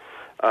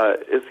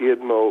is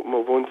iad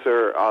mo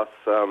bhúntar as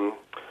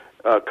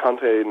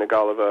Conte na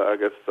Galva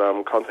agus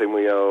Conte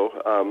Muyo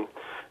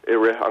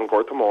iire an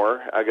Gortamór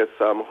agus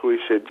hui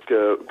siad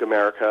go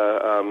America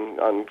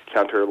an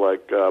canter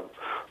like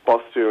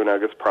Boston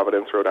agus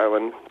Providence, Rhode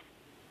Island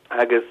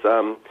agus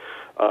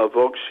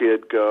vogue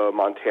siad go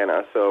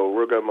Montana so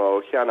ruga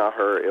mo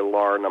cheanachar I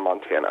lár na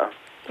Montana.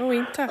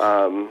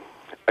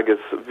 Agus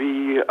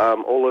bhí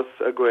ólas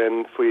a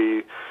gin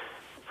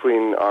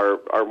faoin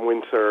our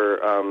winter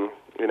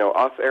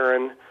as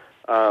éan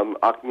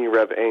ach ní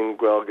raibh aon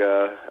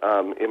ghilga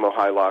I mo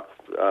Highloch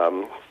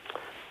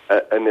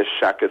inis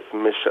seachas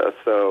misha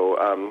so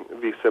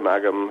bhí sim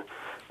agam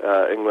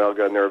in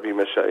ghilga nuair bhí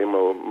misha I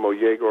mo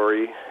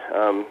dhégóirí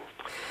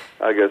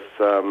agus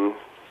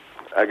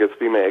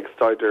bhí mé ag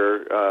staidir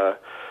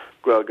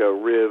ghilga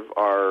rih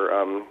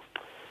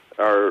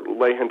ar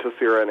leihananta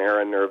sira an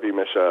éan nuair bhí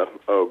misha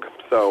óg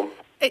so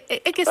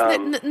agus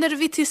nar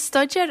bhí tú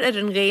staidir ar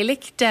an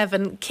rélik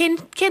Devon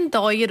cén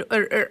dáir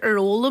ar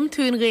ólam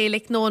tú an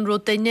rélik nó an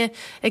rodaine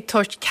ag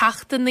tuairt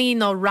ceachtaí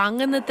nó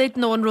rangan a did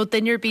nó an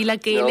rodaine ar bíle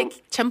gélik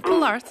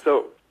timpart?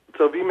 So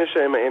bhí me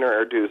sé ma inar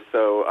ar dús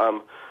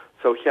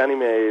so cheanni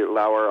mé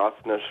leabhar as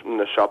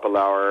na siopa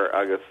leabhar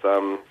agus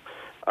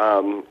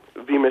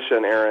bhí me sé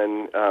an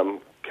éan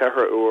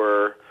cethra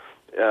uair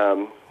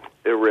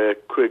iire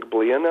chuig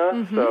bliana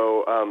so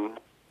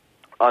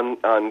an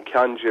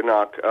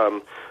ceanginach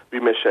bhí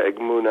me sé ag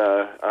múna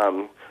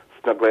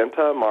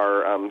snaglanta mar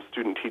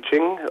student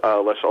teaching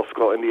leis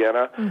Oscail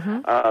Indiana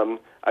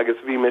agus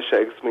bhí me sé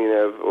ag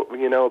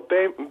smíanamh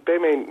bé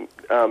mé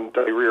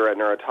dóirí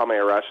nar a támé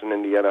arás in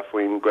Indiana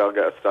faoin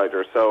ghilga a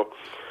staidir so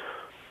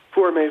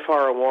fuair mé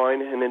far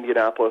amháin in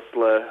Indianapolis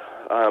le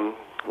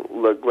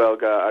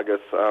ghilga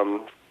agus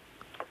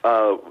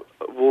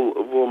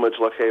bhfuilmuid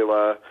le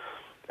chéile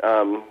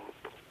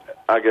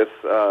agus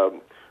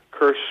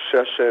chur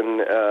sin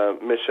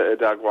mise I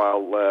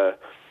dagháil le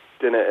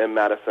duine in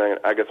Madison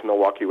agus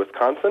Milwaukee,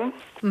 Wisconsin.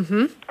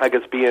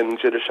 Agus bíon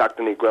jiad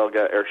seachtaí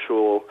ghilga ar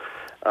siúl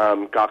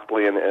gach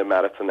bliain in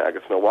Madison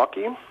agus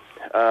Milwaukee.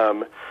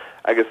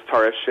 Agus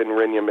taris sin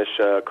rinne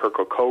mise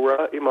Kirko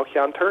Cora I mo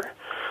cheantar.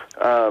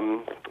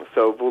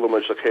 So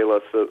bhfuilmuid le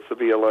chéile sa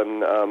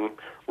bhíalan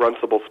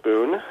runsable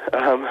spoon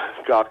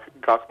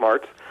gach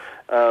mart.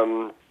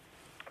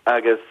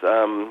 Agus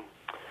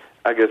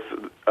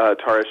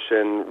taris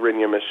sin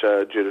rinne mise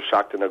jiad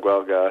seachtaí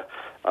ghilga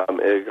I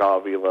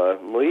gáhíle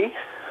mlí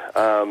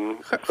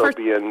so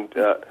bíon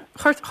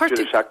jiad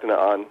seachtaí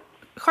an.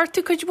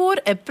 Chuirtú chuid mór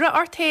ibre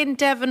artain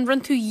Devon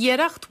run tú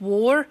dhéireacht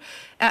mhór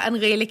an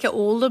réalacha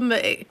ólam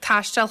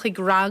taisteach ag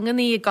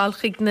ranganí I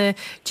galchaig na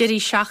deirí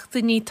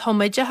seachtaí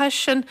tomaidethe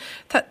sin.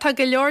 Tá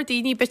go leor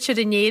daoine bitir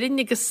in éireann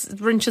agus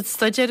run siad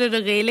staidir ar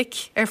a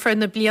réalaigh ar fear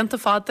na blianta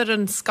fadar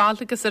an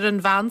scáil agus ar an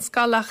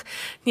bhanscálach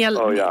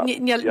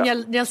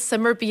níl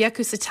simar bí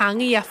acu sa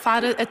teangaí a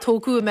fear a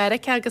tógu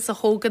America agus a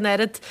thógan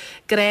airad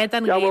gréad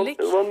an réalaigh.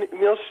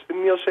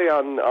 Níl sé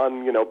an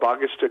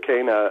bagiste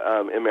céine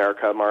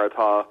America mar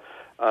atá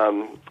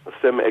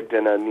sim ag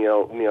duine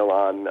níl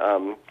an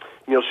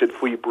níl siad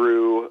faoi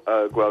brú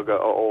ghilga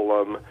a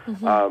ólam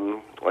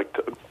like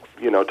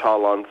tá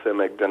an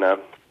sim ag duine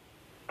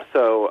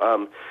so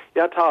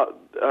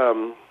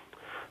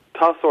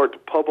tá sort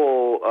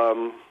pobl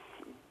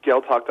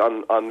gealtacht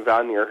an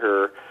bhainir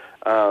her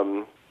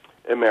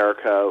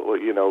America,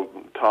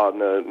 tá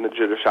na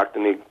jidir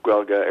seachtaí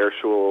gwelga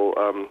arsúil,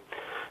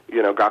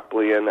 gach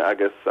blian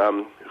agus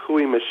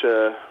chuí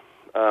mise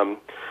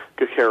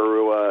go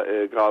cheirúa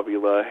I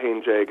gabhíle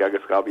héinjéig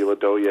agus gabhíle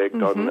dóéig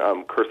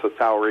don cursa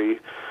saoirí.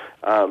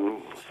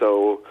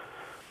 So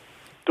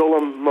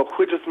Dólam mo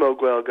chuidir mó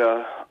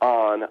gwelga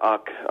an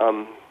ach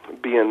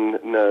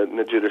bíon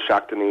na jidir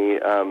seachtaí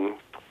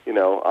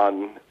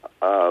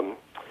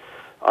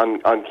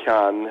on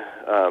cean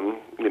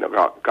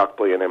gach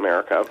blian in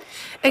America.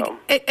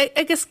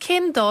 Agus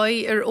cén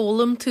dói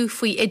ólam tú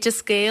faoi idir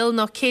scéal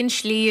nó cén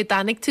slí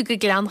danig tú go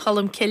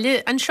gleanchalam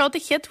ciile an seo de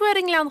cheadhar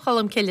an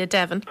gleanchalam ciile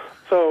Devon.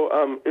 So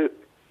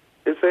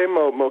is é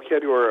mo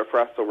cheadúir a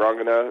freastal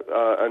rangana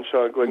an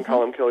seo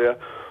gleanchalam ciile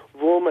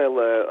bhfuil me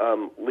le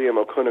Liam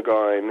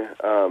O'Cunagáin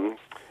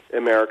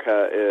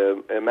America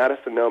I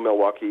Madison no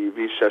Milwaukee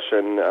bhí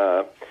session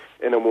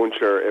in a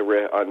múntir I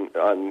ri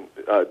an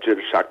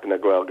jidir seachtaí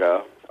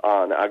gwelga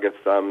an agus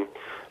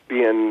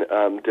bíon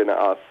duine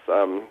as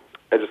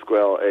idir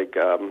ag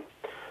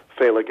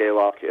féile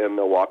géalach in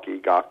Milwaukee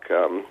gach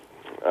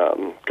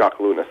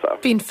lúnasa.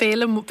 Bín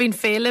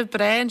féile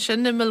brein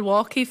sin in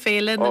Milwaukee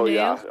féile na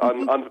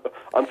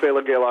an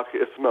féile géalach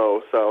is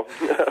mó, so.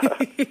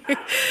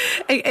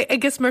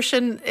 Agus mar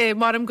sin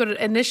marm gur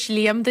inis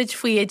líamdaid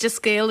faoi idir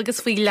scéal agus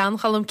faoi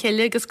leanchalam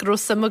ciile agus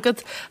grosam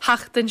agad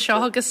hachtan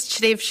seo agus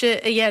tréimhse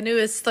a dhéanú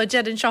is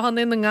stoidead an seohan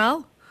in na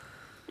ngáil?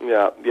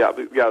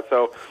 Yeah,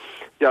 so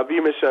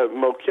bhí me se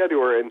mo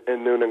ceadúir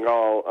in nún an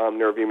ngáil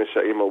nuair bhí me se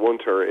I mo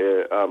winter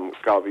I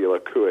gabhíle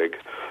cuaig.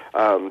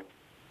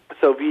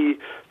 So bhí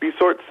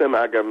sort sim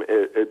agam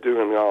I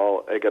dún an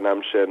ngáil ag an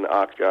am sin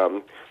ach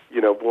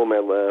bhfuil me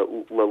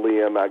le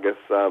Liam agus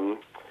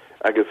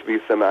bhí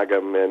sim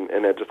agam in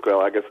idir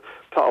scoil agus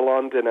tá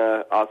alán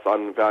duine as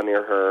an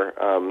bheanir her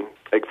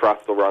ag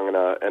freastal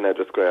rangana in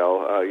idir scoil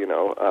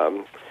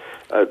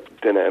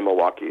duine in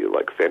Milwaukee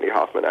like Sandy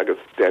Hoffman agus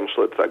Dan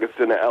Schlitz agus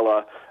duine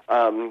eile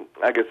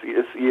agus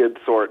is iad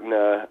sort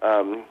na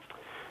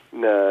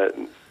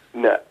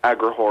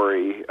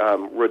agrahóirí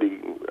rudí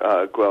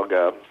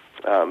gwelga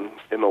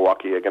in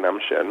Milwaukee ag an am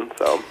sin,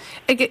 so.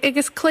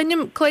 Agus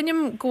clúnim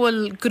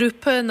ghfuil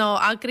grúpa nó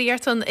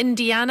agriart an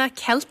Indiana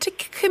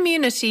Celtic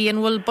community and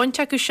bhfuil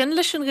bunte acu sin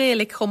leis an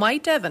Gaelic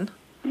chomáid Devon?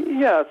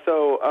 Yeah,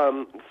 so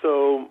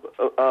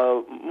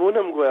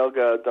múnam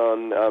gwelga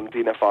don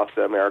Dina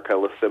Fásta America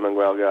le sim an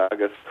gwelga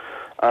agus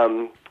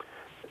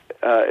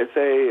is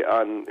é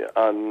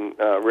an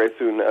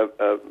réún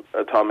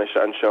atámis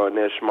an seo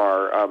inis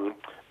mar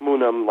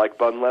múnam like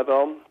bun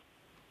level.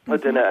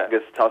 Duine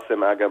agus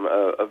tásim agam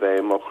a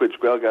bheith mo chuid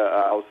gwelga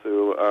a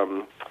ausú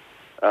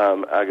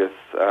agus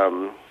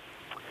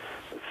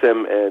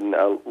sim in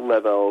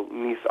level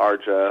níos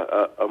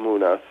arja a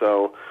múna.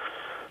 So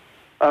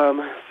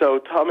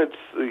Tomid,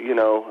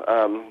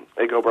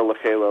 ag ober le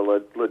chéile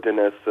le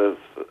duine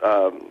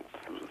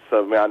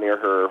sa meanir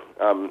her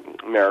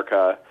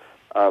America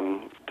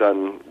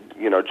done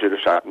jidir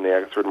seachtaí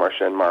agus rud mar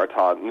sin mar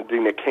atá na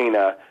duine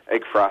céine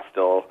ag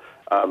freastal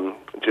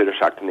jidir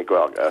seachtaí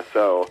gwelga.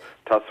 So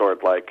tá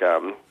sort like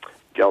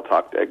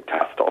Geltach ag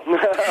tastal.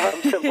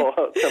 Simple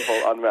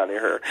an meanir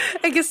her.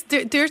 Agus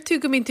dúir tú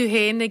go mín tú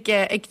héin ag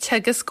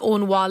tegasc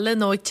ónháile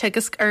nó ag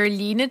tegasc ar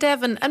lína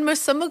Devon an mar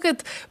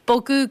samagad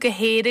bogu go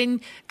héirin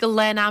go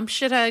len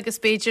amsire agus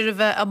beidir a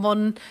bheith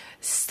amon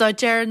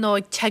stoidir nó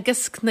ag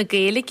tegasc na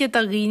Gaeilge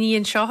a rií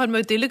an seo an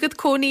mo dúlagad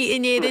coní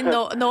in éirin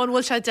nó an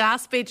bhfuil se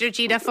jazz beidir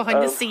díra fa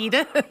hain na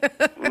síide.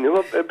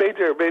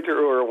 Beidir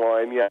uair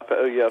amháin,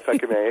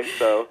 feice mé,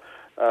 so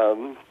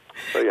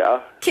yeah.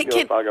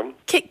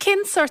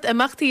 Cin sort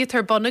amachtaí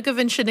tar bonna go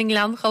bhín sin in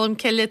lean chalam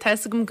ciile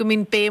teisegum go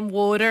mín béim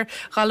mhór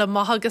chala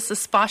maithagus a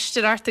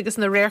spáisteart agus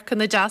na réircha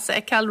na jazz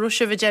ag ceall ruise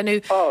bh genú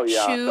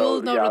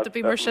siúil nó rud a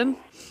bí mar sin?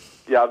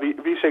 Yeah,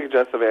 bhí sé go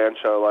just a bheith an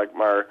seo like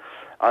mar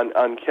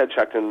an cead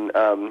seachtain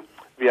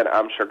bhí an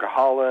amsir go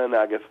hálan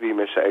agus bhí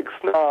me sé ag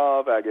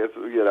snáb agus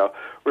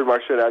ru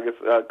mar sin agus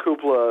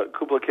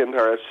cúpla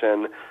cintar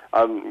sin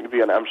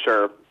bhí an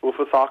amsir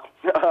ufasach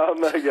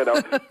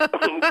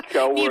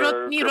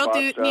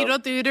ní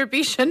rodúidir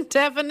bí sin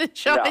Devon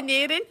seo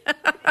inéirin.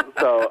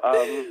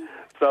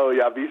 So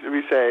yeah,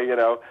 bhí sé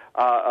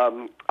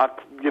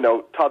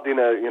tá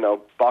duine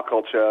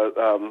bacailte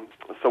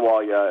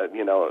saháile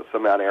sa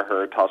meanir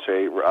her tá sé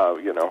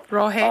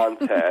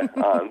ante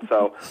an so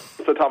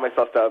tá mé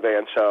sosta a bheith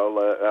an seo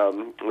le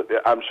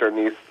I'm sure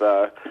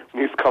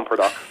níos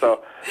comfortach so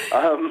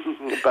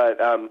but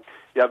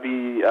yeah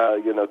bhí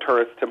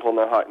tourist temple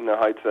na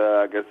haite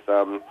agus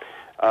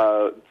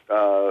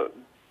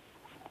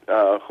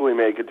chuí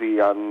mé go dtí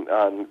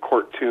an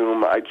court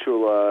tomb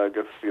aitsúla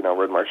agus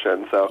rud mar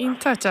sin so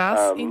Ínta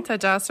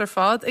jazz ar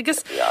fád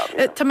agus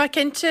tá mai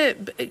cinnte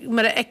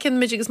mar a ecin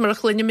mid agus mar a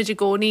chluine mid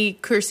gcónaí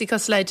cuasaí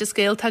cos leide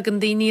scéal tá an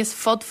daoine is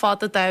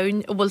fad a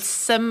dain bhfuil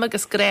sim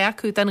agus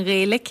gréach út an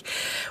Gaelic.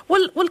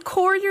 Bhfuil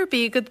cóir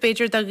bégad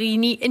beidir da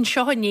rií in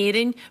seo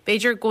hanéirin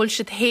beidir ggóil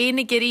siad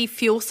héna geirí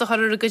fios a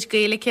chuir a go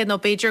Gaelicé nó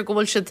beidir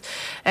ggóil siad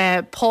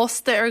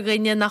pósta ar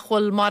gine nach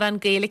bhfuil mar an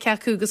Gaelic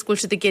acu agus ggóil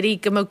siad a geirí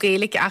go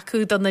Gaelic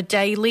acu don an na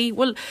daily.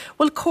 Well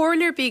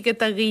cóirlir Beaga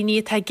a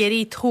riine tá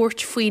geirí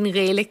tuairt faoin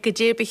Gaelic go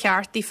dé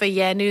becheartí fa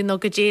dhéanú nó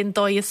go dé an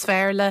dói is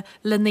fearr le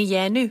na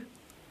dhéanú.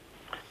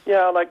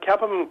 Yeah, like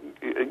Capam,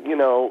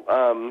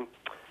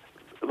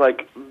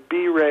 like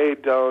B-Ray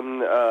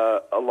don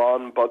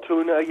alon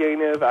botuna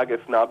yeniv,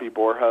 agus nabi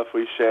borha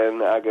fwy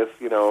shin, agus,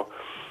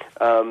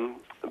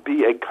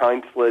 be ag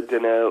kaintlid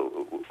dina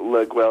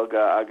le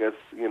gwelga, agus,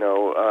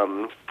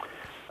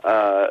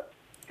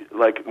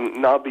 like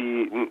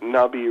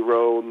nabi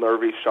ro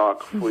nervy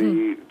shock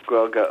fwy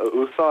gwelga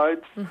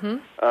usides.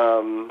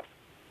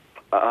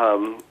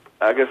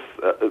 Agus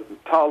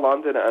tá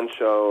London an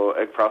show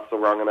ag frastal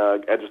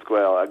rangana edges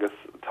gwel, agus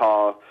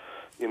tá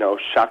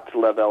shacht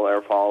level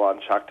fáil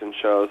an shachtan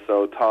show,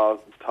 so tá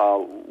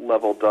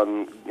level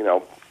done,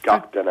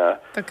 gach dina.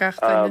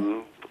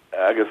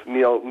 Agus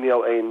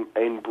níl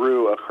ein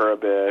brew a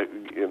churbe,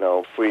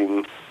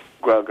 fuin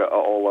gwelga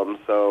a olam,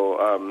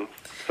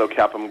 so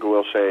capam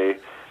gwil sé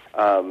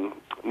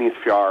níos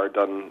fiar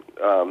done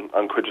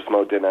an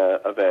cuigismo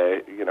dina a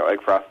bheith, ag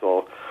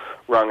frastal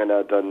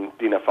rangana dun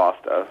dina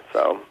fasta,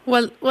 so.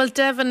 Well,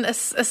 Devon,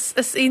 is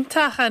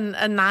intach an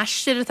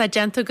náistir a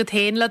gentu go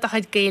téin le a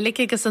haid Gaelic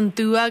agus an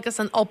dua agus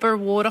an ober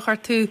wórach ar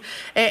tú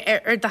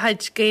da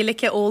haid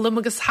Gaelic ólam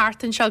agus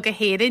hartan seo go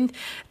hérin.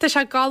 Tá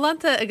se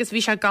galanta agus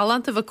bhí se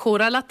galanta bh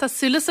córa le tá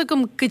sulas a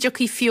gom goideoch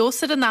í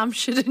fiosar an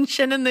amsir in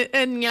sin in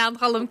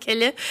Gleanchalam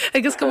Cille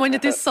agus go mhaine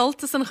tú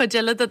soltas an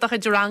chodile a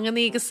haid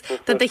ranganí agus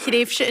da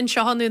chréifse in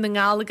seohanú na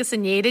ngáil agus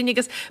in éirin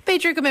agus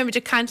beidir go méid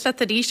a cantla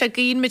a rís a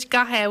gín mid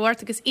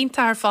gahewart agus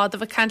ar fád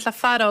of a cantla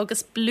fara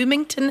agus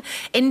Bloomington,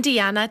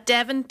 Indiana,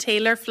 Devon,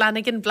 Taylor,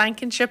 Flanagan,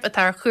 Blankenship at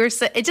our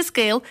chursa idir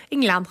scéal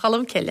in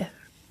Gleanchalam Cille.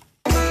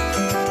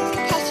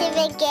 Tá sé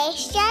bheith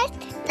géisteart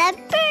le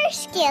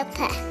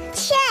burscéalta.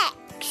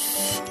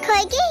 Checks.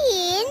 Coige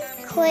hín,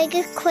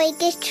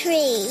 coige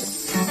trí.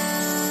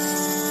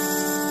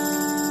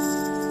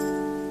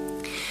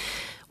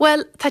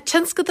 Well, tá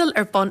tinscadal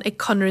bon ag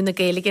conrú na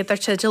Gaeilge ar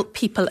tidil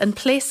people in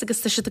place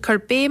agus tá si de chur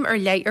béim ar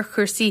lei ar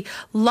chuirsaí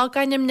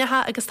loganim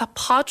netha agus tá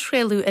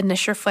pádréalú in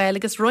nisir foiil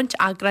agus runt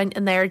agrain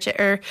in airde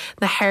ar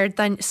na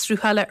hairdain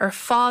srúchaile ar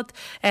fád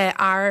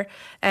ar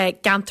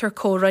gantar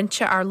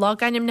córunte ar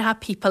loganim netha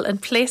people in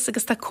place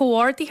agus tá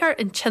cóordíthar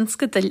in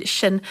tinscadal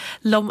sin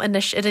lom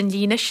inis ar an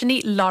lína sinní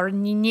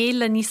Lauren níné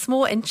le ní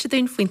smó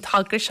inseadún faoin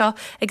tagra seo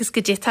agus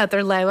go déta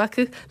ar leha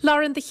acu.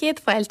 Lauren de chéad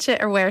fáilte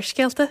ar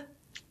bhuirscéalta.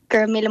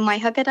 Gur míle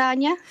maithe go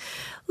dáine.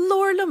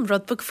 Lorlam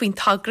rudbog faoin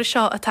tagra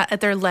seo atá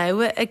idir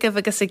leha a gibh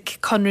agus ag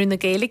conrú na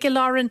Gaeilge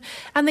Lauren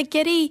a na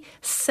geirí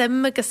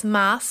sim agus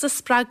más a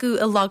spragu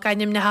a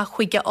loganim netha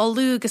chuige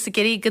olú agus a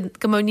geirí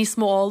go níos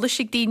mó ála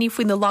sig daoine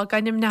faoin na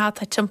loganim netha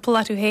tá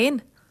timpeall arú héin.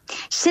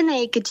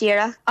 Sinna ag go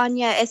ddíra,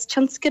 Áine is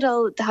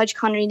tionscadal de thuid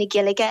conraí na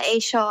Gaeilge é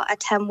seo a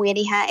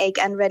tamhainithe ag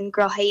an rinn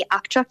grothaí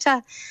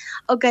achtrachta.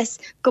 Agus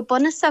go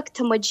bunasach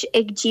tamid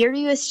ag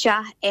ddíriú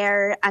isteach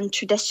ar an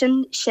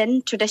tradition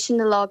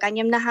na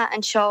loganim netha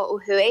an seo ó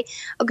thuaidh,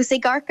 agus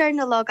ag garcar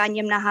na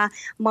loganim netha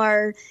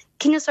mar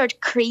cinna sort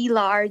crí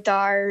lár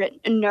dar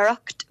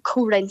nuacht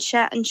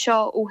córinse an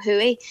seo ó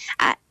thuaidh.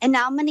 In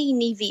ammaní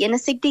ní bhíonna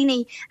sig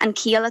daoine an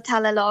cíal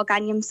atá le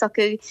loganim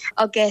socu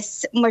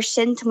agus mar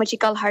sin tamid ag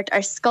gulthart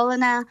ar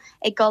scolanna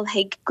ag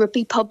gulthaigh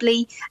grúpaí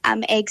poblí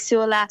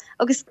agsúla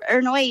agus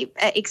ar nói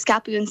ag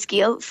scapiú an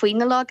scéal faoin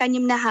na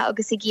loganim netha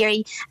agus ag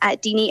géirí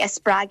daoine a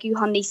sprágu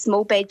hon níos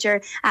mó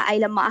beidir a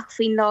eile amach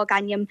faoin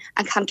loganim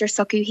an cantar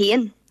socu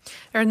héin.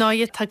 Ar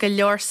náiad tá go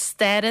leor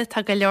steire,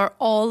 tá go leor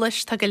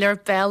ális, tá go leor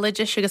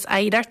beileide agus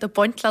éideart a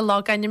buint le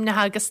loganim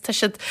netha agus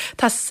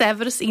tá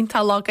severas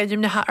ionta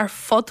loganim netha ar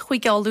fod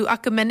chuig gealú a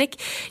go minic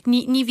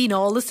ní bhín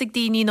álas ag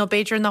daoine nó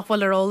beidir nach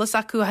bhfuil ar álas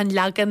acu an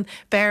legan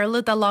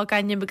beirla de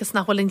loganim agus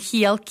nach bhfuil an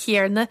chial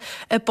céarna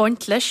a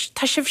buint leis.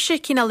 Tá sibh sé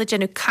cína le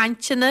genú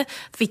cantina,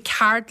 bhí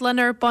cardlan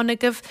ar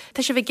bonagah,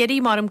 tá sibh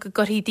geirí marm go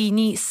gurthaí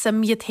daoine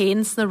simmiad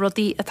héins na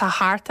rudaí atá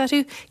háart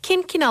arú.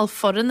 Cén cinál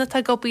foran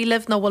atá go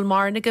bíleh nó bhfuil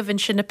marnagah in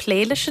sin na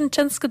pléile sin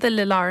tinscadal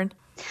le Lauren?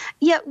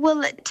 Yeah,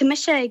 well, tá mi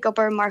sé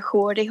gobar mar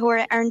chóir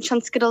ar an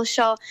tionscadal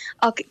seo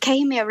ach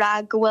cé mé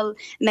rá gohfuil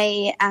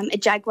mé i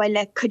deagháil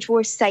le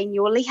cudmhór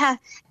sainiolaithe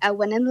a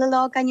bhainean le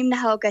loganim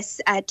netha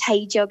agus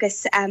taide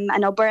agus an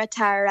obair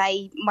atá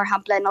mar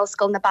hampla an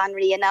ollscoil na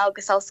Banríonna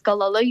agus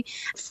ollscoil olú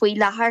faoi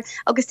láthair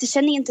agus tá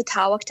sin íonta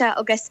táhachta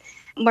agus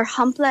mar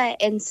hampla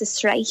in sa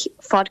sreich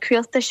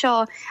fodcréalta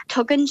seo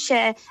tugann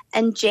sé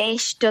an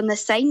déis don na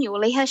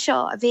sainiolaithe seo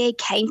a bheith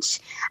ceint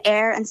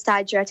ar an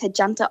staidir tá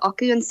janta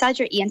acu an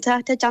staidir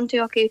íonta tá janta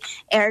acu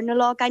ar na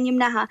loganim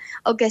netha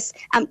agus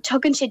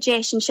tugann sé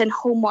déis sin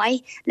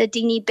chomáid le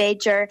daoine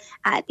beidir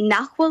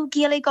nachhfuil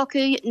Gaeilge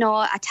acu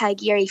nó atá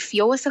géirí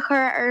fios a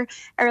chur ar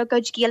a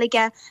gcuid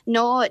Gaeilge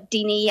nó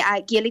daoine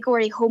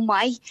Gaeilgeoirí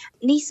chomáid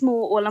níos mó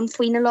ólam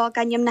faoin na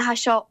loganim netha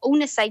seo ó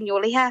na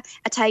sainiolaithe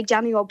atá ag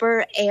deanú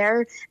obair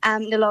ar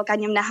na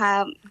loganim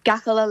netha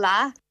gachail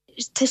lá.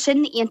 Tá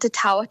sin íonta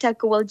táhachta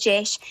go bhfuil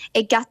déis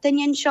ag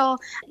gataininn seo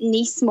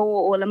níos mó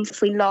ólam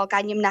faoin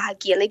loganim netha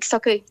Gaeilge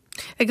socu.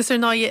 Agus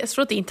ná is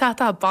rudínta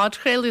a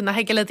badchréilú na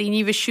heile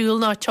daoine bhisiúil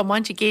ná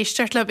teáin i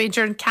ggéisteart le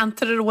bhéidir an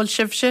cantar ar bhfuil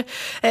sibse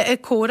i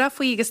córa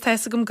faoi agus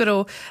teise gom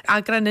goró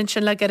agranin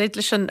sin le garid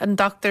leis an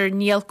Dr.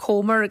 Neil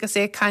Comer agus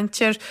é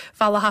cantir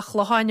bhealach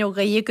chloáin ó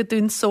gaí go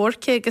dún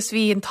sórce agus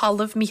bhí an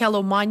talamh Michael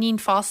O'Manin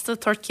fásta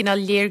torcína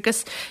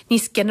léirgus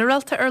níos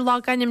generalta ar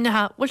láganim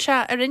nathe. Bhfuil se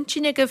ar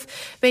intíine goh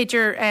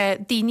bhéidir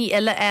daoine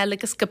eile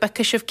agus go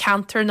beice sibh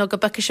cantar nó go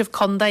beice sibh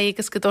condaí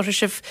agus go dúir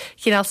sibh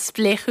chinál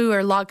spléchú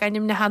ar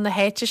láganim na hana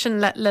héite sin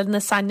le na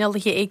sainal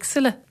hí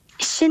éagsúile.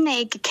 Sin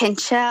ag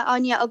cinse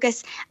Áine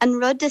agus an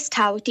rud is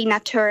táhatí na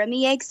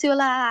tuairimí éagsúla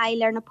a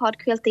eile na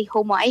podcréaltaí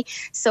chomáid,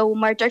 so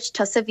mar dúirt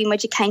tusa bhí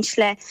muidir caint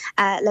le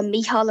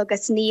Micheál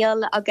agus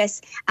Neil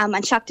agus an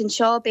seachtain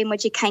seo bé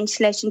muidir caint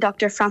leis an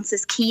Dr.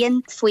 Francis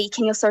Keane faoi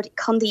cinneal sort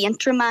condaí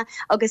intrama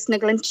agus na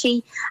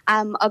glintí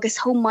agus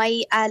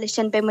chomáid leis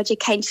sin bé muidir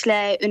caint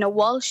le Una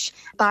Walsh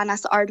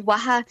banas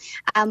ardwatha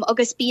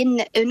agus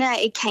bíon Una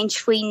ag caint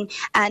faoin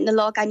na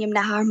láganim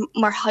na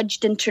mar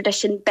Hudgden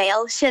tradition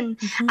bail sin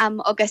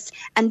agus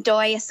an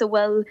dói as a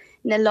bhfuil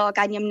na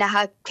láganim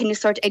natha cinne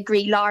sort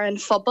agrí lár an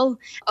phobal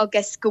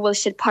agus go bhfuil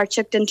siad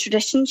páirteach den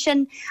tradition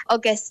sin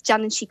agus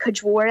janan si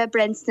cudhóra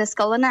brins na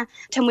scolanna.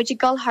 Tá muidir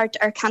gulthart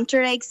ar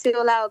cantar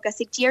éagsúla agus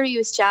ag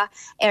díirúiste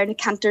ar na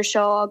cantar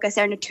seo agus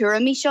ar na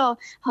tuairimí seo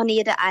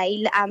tháinig a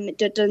eil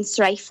don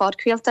sráith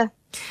fádcréalta.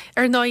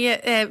 Ar ná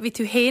bhí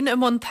tú héin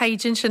am an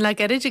taidjin sin le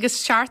garid agus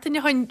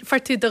seaartain hain far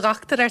tú do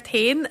gachtar ar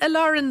tain a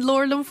lá an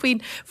lórlum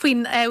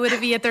faoin éhar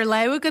a bhí idir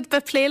leagad be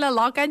pléile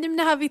lágainim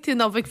na bhí tú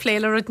nóbh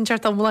pléile rud an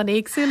teart amla an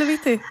éagsúla bhí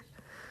tú.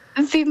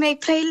 Bhí mé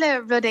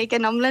pléile rud ag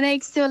an omlan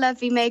éagsúla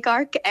bhí mé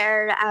garc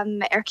ar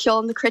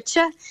ceol na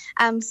critse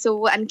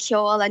so an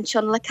ceol an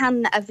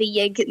tionlacan a bhí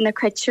ag na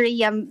criterí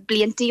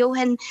blianttí ó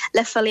hin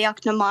le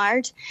filiacht na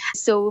mard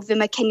so bhí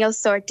me cinneal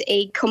sort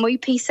ag cumú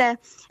písa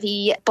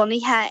hí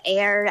bonithe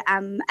ar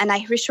an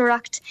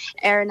éiriseoireacht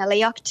ar na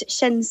léocht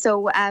sin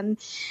so run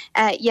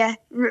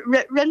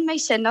mé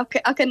sin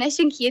ach an is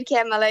sin cíad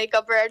céim le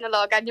gobar na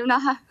láganim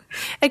natha.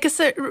 Agus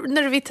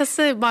nar bhí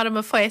tasa mar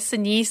am foies a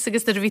níos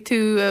agus nar bhí tú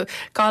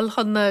gal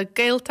chun na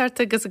gailtart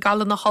agus a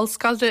gal na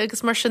hallscalde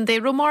agus mar sin dé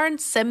romáin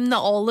sim na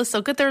álas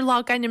agad ar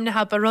lágainim na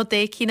hab a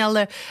rodé cína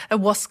le a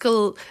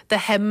wascail de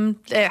hem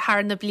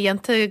haar na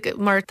blianta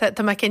mar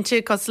tá me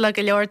cinnte cos le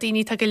go leor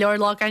daoine tá go leor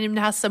lágainim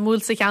na sa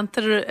múl sa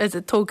cheantar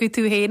tógu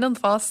tú héin an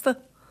fásta.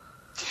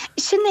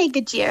 Sin é go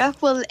ddíireach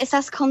bhfuil is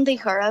as condaí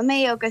chura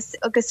mé agus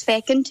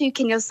fécinn tú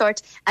cinneal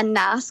sort an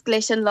nasc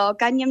leis an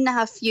láganim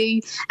na fiú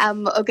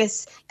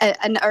agus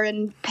an ar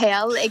an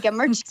péal ag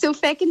immert. So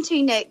fécinn tú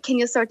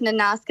cinneal sort na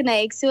nasc na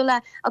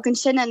éagsúla ag an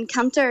sin an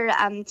cantar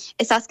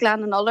is as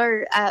glean an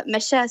olar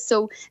mise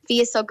so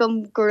bhí is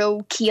agam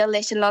goró cíal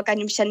leis an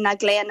láganim sin na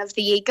gléan of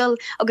the eagle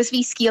agus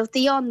bhí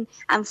scialtaí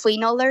an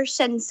faoin olar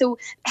sin so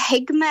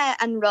higme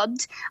an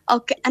rud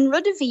ag an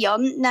rud a bhí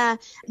an na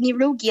ní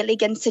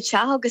rógéalaigh an sa teach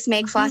agus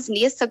mé fás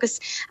níos agus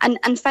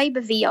an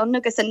feibe bhí an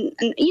agus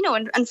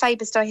an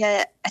feibe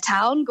stoithe a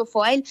town go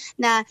fáil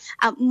na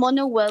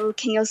mona bhfuil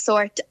cinneal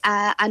sort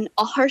an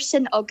áthir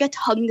sin agat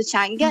hon na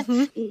teanga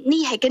ní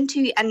higann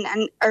tú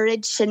an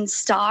urid sin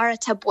star a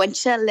tá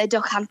buinte le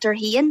do cantar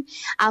hían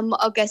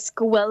agus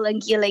go bhfuil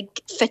an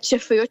gíalaigh fitte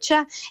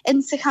fuirte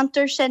in sa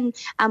cantar sin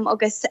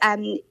agus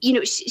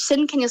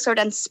sin cinneal sort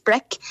an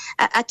spric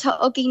atá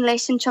agin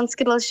leis an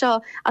tionscadal seo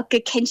ag go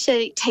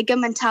cinse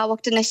tuigim an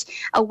táhaachtanis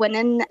a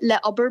bhainean le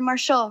obair mar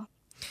seo.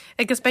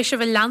 Agus béisi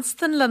bh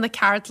Lanston le na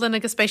Cardlan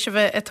agus béisi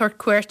bh a tar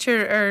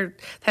cuairtir ar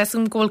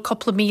theism ggóil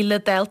coppla míle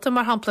delta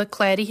mar hampla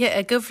cléirithe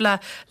agah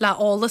le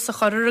álas a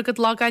chorir agad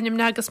lágainim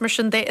na agus mar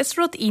sin dé is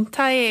rud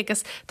ionta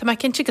agus tá mai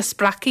cinnte go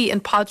spracaí an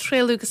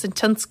padréilú agus an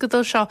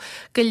tionscadal seo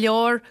go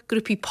leor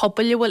grúpi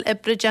pobail bhfuil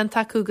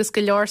ibregenta acu agus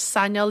go leor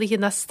sainalaí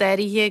na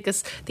steirithe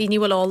agus daoine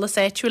bhfuil álas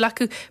éitiú le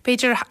acu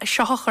beidir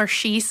seoch ar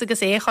síos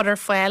agus échar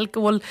ar foiil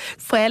go bhfuil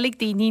foilig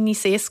daoine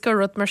níos éasca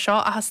rud mar seo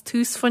a has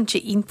tús fonte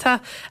ionta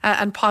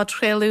an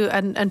padréilú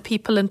and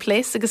people in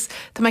place agus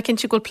tá mai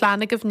cinnte goil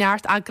plana go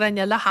bhneart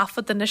agraine le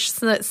hafa denis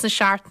sna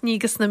seaartní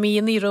agus na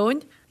míon í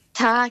roin.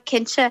 Tá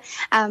cinse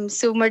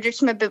so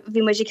murders me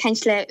bhí muidir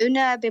caint le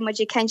Una bé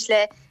muidir caint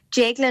le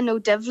Jéglan ó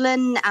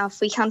Dublin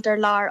faoi chantar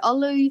lár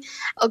olú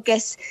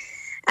agus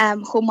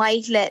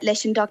chomaid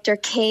leis an Dr.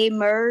 K.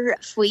 Mur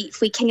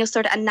faoi cinneal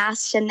sort an nás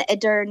sin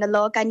idir na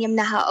láganim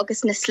natha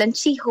agus na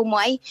slintí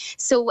chomaid.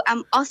 So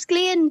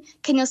osclaíonn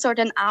cinneal sort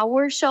an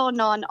áhar seo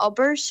ná an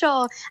obair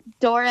seo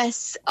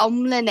doras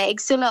omlan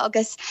éagsúla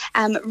agus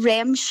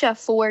réimse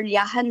fór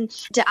leathan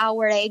de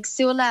áhar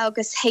éagsúla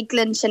agus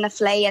higlann sin a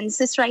phléin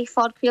sis raith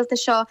fádcréalta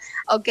seo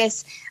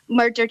agus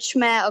murdert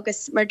me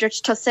agus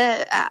murdert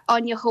tusa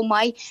Áine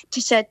chomaid tu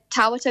sé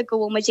táhata go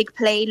bhfuil muidig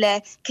plé le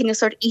cinneal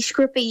sort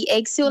ísgrúpaí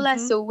éagsúla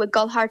so we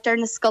golhartar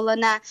na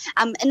scoilena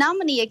in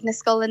ammaní ag na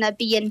scoilena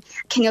bíon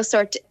cinneal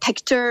sort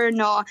picture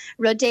nó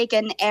rudig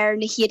an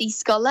na hirí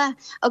scoile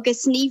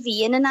agus ní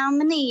bhíon in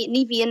ammaní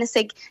ní bhíon is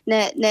ag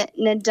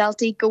na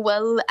daltaí go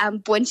bhfuil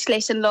buint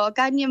leis an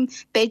láganim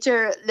beidir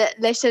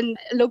leis an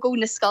logo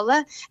na scoile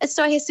is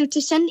tá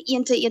heúta sin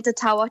ionta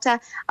táhata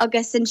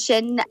agus in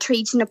sin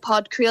tríd na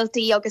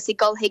podcréaltaí agus i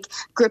gulthaigh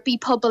grúpi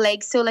pobl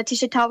ag so le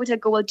tuise táhata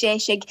go bhfuil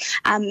déisiigh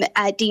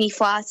daoine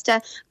fásta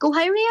go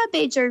hairí a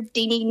beidir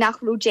daoine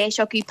nachrú déiseach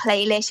í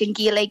play leis an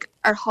géalaigh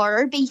ar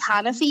horror bí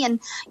hana bhí an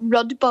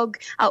rudbug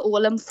a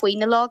ólam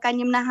faoin na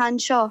láganim na han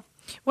seo.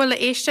 Well,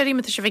 éisteí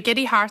me se bh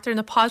geirí hartar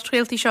na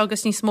podcréaltaí seo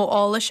agus ní smó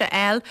ála se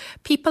eil.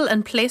 People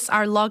in place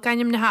ar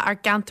láganim nathe ar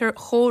gantar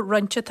cho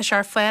runte tá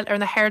sear fáil ar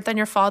na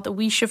hairdain ar fád a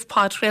bhíisih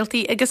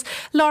podcréaltaí agus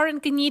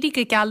láran gníí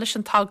go gealis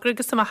an tagra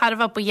agus am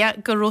Harbh buie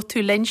go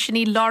róú lin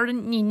sinní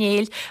láran ní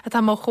néil a tá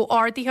má cho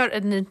ádaíthar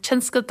in an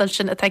tinscadal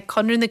sin a ag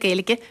conú na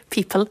Gaeilge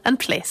People in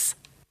place.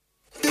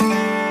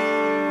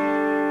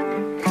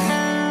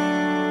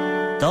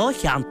 Dá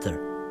cheantar,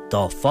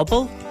 dá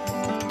phobal,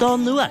 dá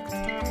nuacht,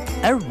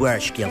 ar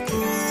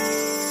bhuairscéalta.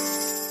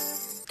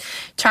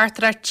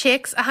 Chartar ar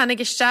checks a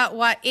hanigiste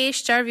wa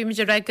éistear bhí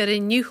meidir gur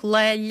inniu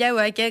le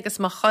lehaige agus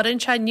má chorann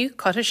se nniu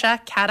cotha se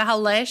cearatha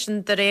leis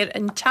an de réir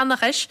an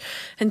teannachis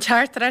an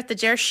chartar ar de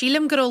déir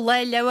sílam gur le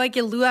lehaige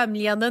lua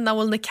mlíana na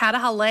bhfuil na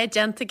cearatha le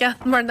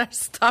gentaige mar na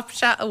stop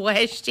se a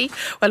bhaistí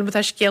bhfuil mu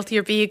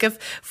scéaltaí ar bíagah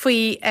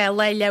faoi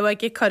le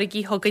lehaige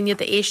corigí thuganne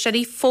de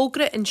éisteirí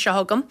fógra in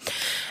seogam.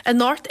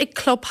 An náirt ag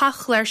clubtha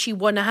chléir sí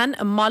bhunahan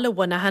a mala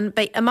bhunahan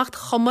bei imacht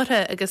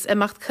chomartha agus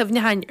imacht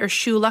chumnehain ar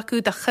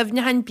siúlaú de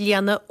chumnehain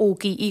bliana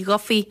ógaí í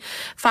gofií.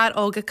 Fear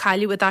ága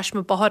caiú a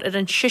dasma bohar ar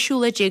an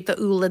sisiúla déag de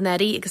úla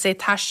neirí agus é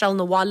taistal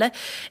na bhile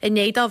in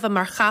néadamh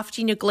mar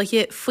chaftí na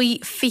gluthe faoi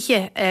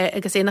fiche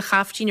agus é na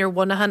chaftí ar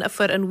bhunahan a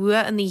fur an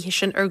bhua a níhe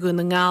sin ar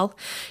gúna ngáil.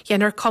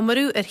 Dhéanar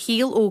comarú ar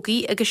híal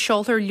ógaí agus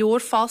seoltar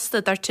leor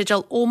fásta dar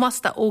tidal ómas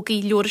de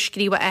ógaí leor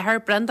scríba éair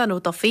Brendan ó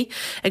Duffy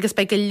agus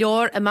be go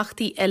leor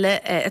amachtaí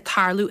eile a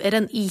tarlú ar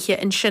an ihe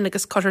in sin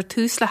agus cotar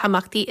tús le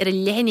hamachtaí ar a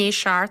lehanné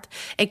seart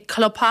ag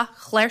clubtha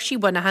chléirsí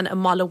bhunahan a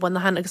mala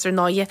bhunahan agus ar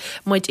náide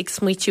muid ag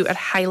smuitiú ar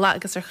heile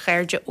agus ar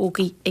chéirde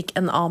ógaí ag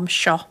an am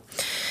seo.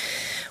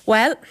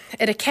 Well,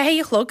 ar a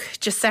céichlog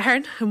de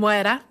sehern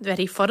muire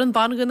bherí for an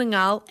ban gona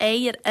ngáil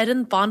é ar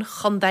an ban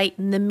chundaid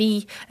na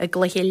mí a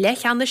gluthe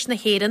lechanis na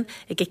héan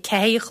ag a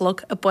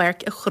céichlog a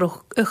buirc a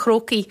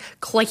chrócaí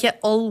cluthe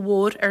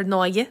allmhór ar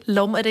náide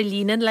lom ar a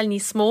línan le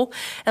ní smó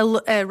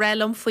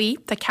rélam faoi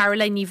tá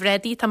Áine Ní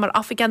Bhreisleain tá mar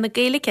afgan na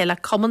Gaeilge le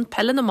common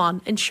pellan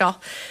amán in seo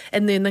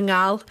in nu na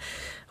ngáil.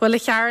 Well,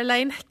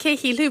 Áine, cé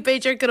hílú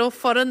beidir go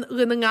foran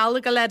gona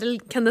ngála go leidil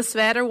cinna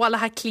svéir bhla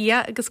ha clia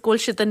agus ggóil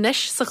si de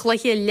níis sa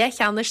chluiche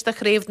lechanis de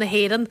chréibh na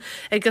héan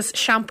agus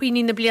shampooí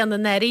na bliana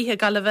na neirí a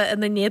galibh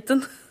ina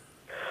néan.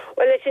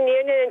 Well, leis an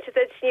níorna in si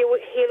sníú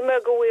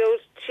hílma go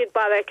bhfuil siad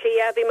bara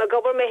clia, bhí mar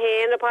gobar me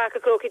héin a páca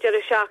crócaid ar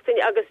a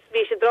seachtain agus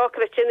bhí si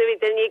dráchritin a bhí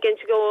daní gin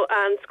go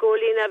an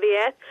scólín a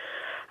bhí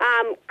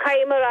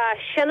Caimar a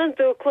sinan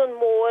dúclan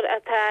mór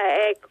atá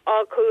ag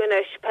ácúin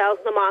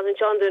pelt na man an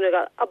John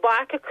Dúnagal a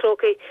barca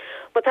croci,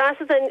 but tá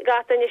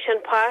gatainne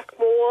sin park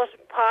mór,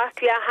 park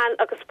lehan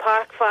agus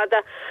park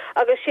fada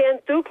agus sé an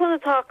dúclan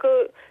atá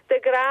acu de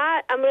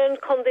gra amran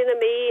condí na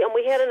mí an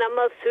muhéar an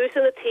amal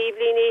súsan na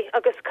tíblíní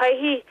agus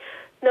caihí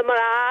na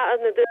mará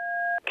na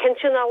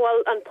Kinsin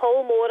ahil an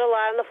pol mór a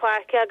lá na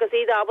farce agus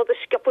iad abal de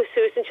skipú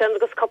súsan sin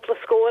agus coppla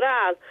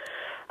scóra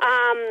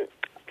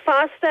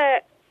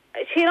Fásta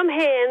Sílam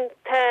héin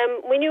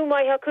muinú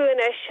mai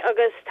hacunis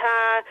agus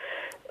tá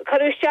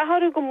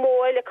Carúisteharú go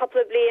móil a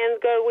coppla blian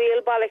gur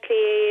bhfuil balla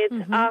cléad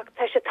ach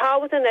tá sé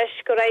táhat inis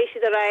go rééis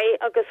siad a ré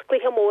agus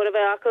cluiche mór a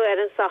bheith acu ar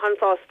an sahan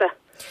fásta.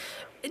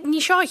 Ní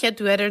seo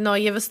cheadúir ar ná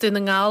dhéhs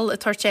dúna ngáil a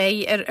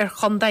tuairté ar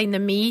chundaid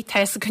na mí,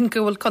 teis gon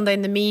gohfuil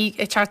chundaid na mí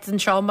i chartan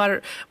seo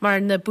mar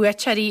na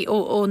buiteirí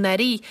ó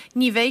neirí.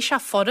 Ní bhéh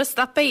se forras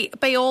a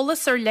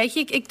béolalas ar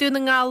leiigh ag dúna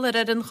ngáil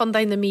ar an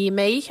chundaid na mí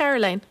mé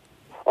Áine.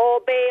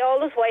 O be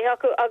alles way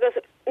haku agus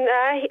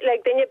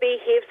like dinne be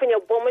heaps when your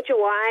bomber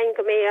wine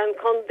go me an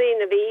condi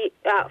na vi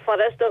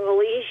forest of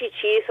Alicia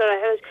cheese or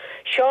a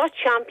short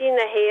champion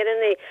na hair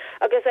and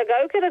agus a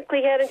go get a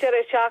clear and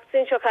a sharks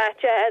in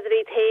chocacha as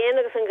read hen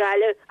agus an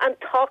gallo and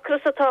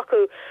talkers a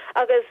taku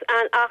agus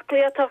an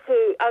akli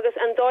taku agus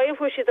an doy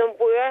who she an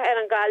boer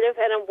an gallo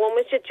and an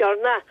woman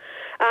journa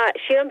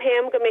she am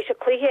him go me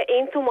clear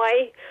into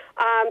my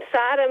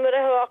Sarah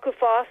Mura aku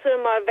foster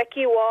mar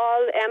Vicky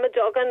Wall Emma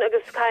Duggan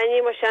agus Kanye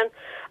Mashan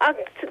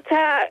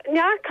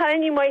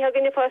Kanye mai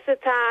hagin foster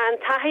an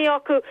tahi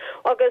aku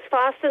agus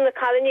faster na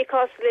Kalani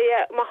costly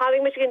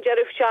Mahali Michigan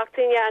Jerry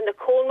Shaktin and the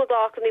Cole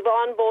McLaugh and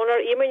Yvonne Bonner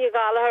Eamon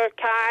Yagala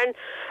Cairn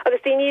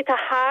agus dini ta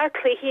har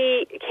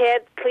clihi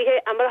ked clihe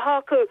amar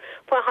haku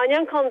for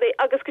Hanyan Condi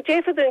agus go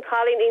Jeff in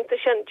Colin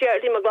Intishan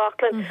Jerry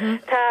McLaughlin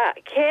ta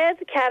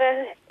ked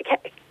cara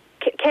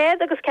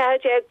Céad agus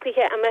cead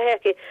cluiche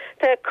amhéci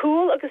Tá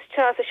cool agus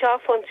chas a seo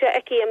fonse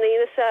aici am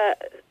lína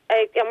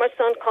ag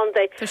Emerson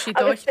Condé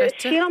agus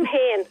sí am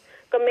héin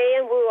go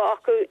méon bhú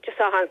acu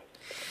desahan.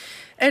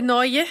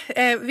 Náie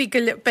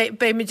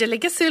be me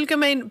delige súl go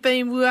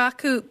be bhú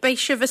acu bei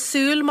se bh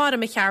súl mar a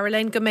me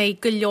Caroline go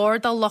méid go leor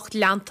dá locht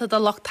leanta dá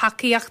locht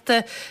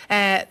takeíachta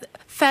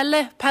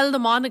felle pell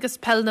naán agus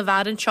pell na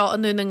bharan seo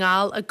anú na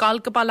ngáil a gal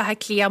go ball a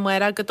clí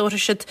mura go dúir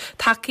siid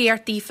takeí ar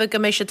dífa go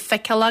mééis siid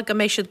feiceala go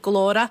mééis siid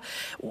glóra.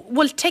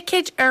 Bhfuil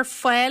tiid ar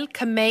foiil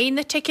cumé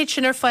na tiid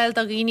sin ar foiil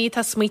a rií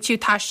tá smuitiú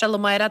taistal le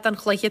mura an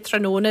chluiche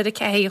tróna a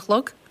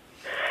cehéchlog.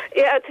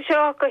 Ja, het is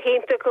ook een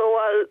hint ook al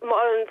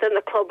morgens in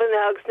de club en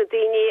ergens na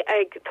dini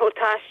ag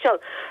tortastel.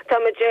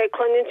 Dan met je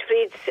Clinton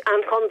Frieds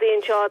en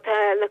Condien shot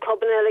in de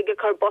club en ergens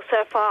carbosse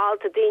faal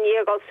te dini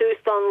ag al soos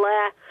dan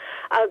le.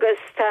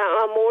 Agus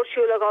a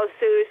mórsúla ag al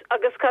soos.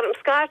 Agus karm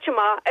skartje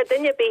ma a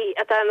dinne bi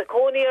at an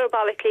conier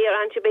balla clear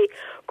an bi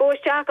goes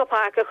jack a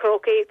pack a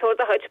croki tor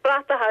the hut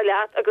sprata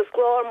halat agus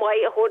glor mai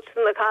a horts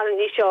in the car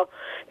ni show.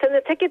 Then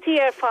the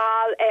ticketier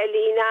faal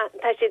Elina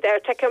tashi their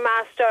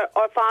ticketmaster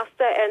or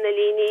faster and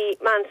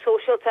Elini man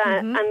social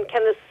and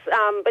Kenneth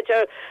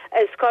budger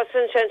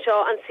Scotland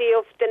show and see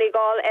of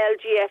Donegal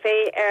LGFA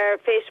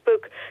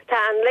Facebook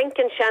tan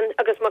Lincoln shan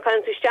agus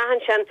makan to stahan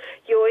shan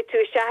yo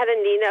to shahar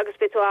and Lina agus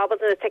bitu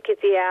abad in the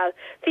ticketier.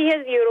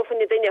 €3 from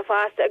the dinner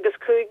fast agus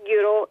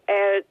 €2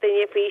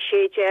 dinner free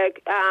shade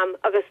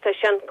agus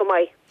tashan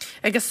gomai.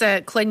 Agus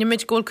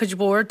clynimid ggóil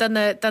cujbór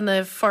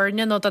dana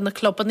ferne nó dana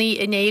clubbaní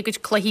in égus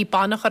chluhí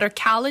bannach ar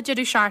calid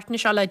arú seaartna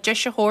se le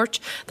deise hort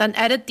dan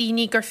a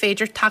daoine gur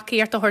féidir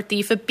takeíart a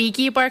hortífa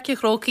bíí barci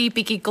chrócaí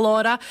bíí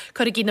glóra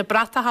chu a gína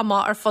brata ha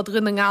ar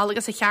fodgan na ngála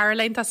agus a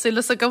chearlein tá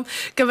sulas a go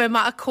bheith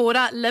má a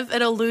córa liv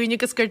ar a lún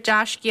agus gur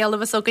deis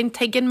géalahs agin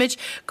teiginmid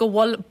go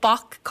bhfuil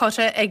bach cote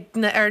ag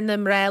na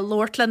arnam ré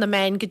Lordla na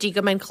men go dtí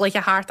go men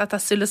chluiche hart a tá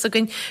sulas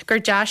agin gur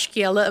deis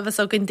géala a bheits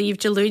agin díomh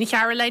de lún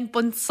chearlein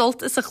bun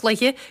solt is a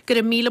chluiche gur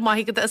a míle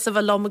maigad is a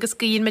bh lom agus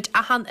cíon mit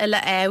ahan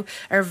ile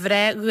ar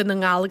bhré na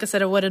ngála agus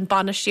ar a bhfuir an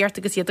banna síart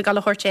agus iad a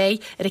gal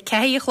horté ar a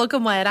céí chlog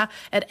mura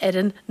ar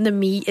ian na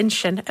mí in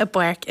sin a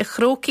buirc i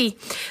chrócaí.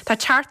 Tá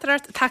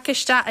chartart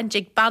takeiste an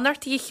dig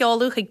banartí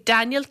cheolú ag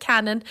Daniel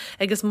Cannon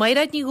agus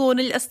mairad ní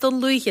gcónail is don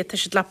luige tá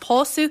siad le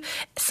pósú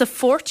sa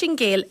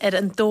Fortingale ar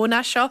an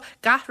dóna seo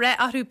gath ré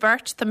athú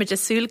burt tá muid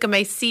asúil go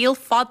méid síl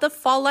fada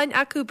fálainn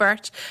acu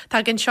burt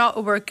tá gan seo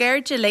ó bhar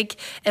geirde lig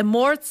i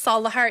mórd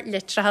salathar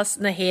litrahas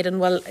na héan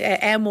bhfuil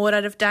mór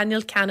ar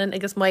Daniel Cannon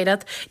agus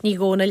mairad ní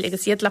gcónail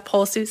agus iad le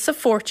pósú sa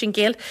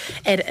Fortingale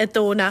ar a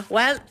dóna.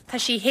 Well, tá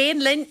sí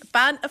héan linn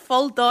ban a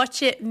fol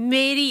dáte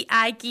Mary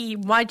Aggie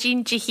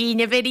Majin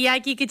Jihíne Mary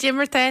Aggie go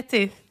Jimmer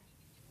tú.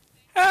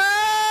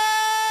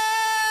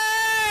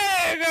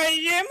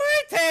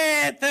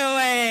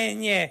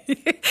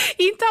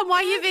 Ínta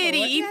mai a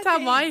Mary, ínta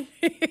mai.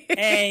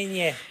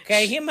 Áine,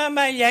 caithí má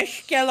mai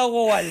leis ceal a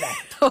bhála.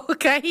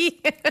 Okay.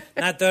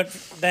 Na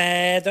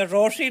der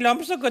Roshi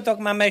lomsa go dog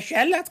ma me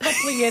shellat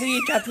kopligeri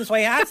chatlas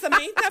way has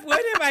me ta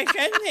bwede mai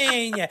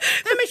shenne.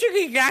 Na me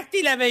shugi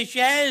gatti la me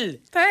shell.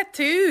 Ta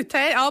tu,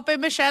 ta be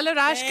Michelle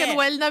Rashkin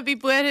well na bi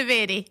bwede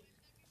veri.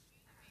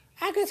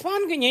 Agus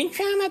fan gnin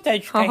chama ta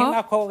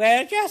chkina ko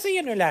ga jasi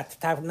inu lat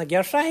ta na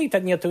gersai ta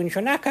ni tun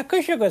shuna ka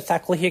kusho go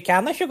sakli hi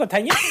kana shugo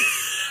tanya.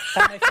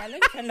 Ta me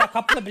shellen na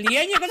couple of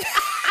blieni go.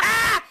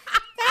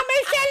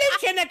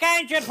 In a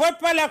kind of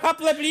football a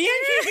couple of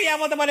years if you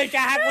want to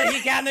have what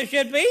he can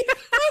should be.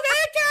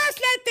 Okay, just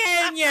let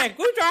you.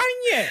 Good on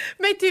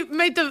you.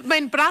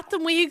 Mijn brat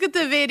om je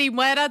te veri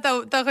mera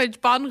dat het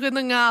ban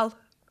gunningal.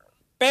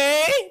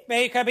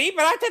 Be ka bi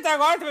brat ta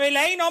gort we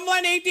lein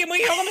omlan 80 mu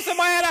jogum se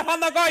mera van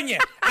da gonje.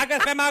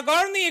 Agus be ma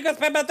gorni agus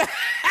be ma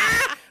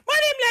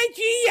Marim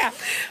legia.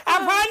 A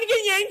fan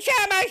gin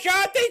chama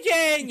shot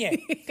jenje.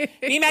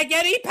 Vi ma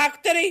geri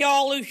pakteri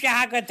all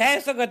shaga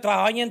tesa go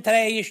twain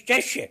tre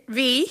stische.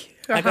 Wie?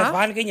 Agus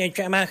fan gin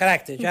chama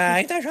karakter. Ja,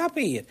 ita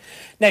shopir.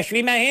 Na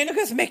shvi ma hen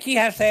agus Mickey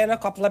has said a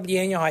couple of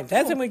years behind.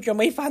 That's much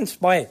my fan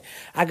spoil.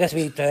 Agus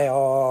vi tre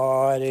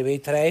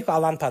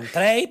galantan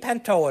tre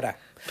pentora.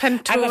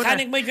 Agus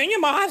hannig my junior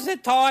mahas the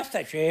toast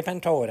at she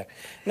pentora.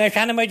 Na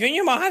shanna my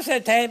junior mahas the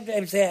tape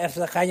if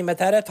the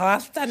kaymatara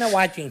toast and a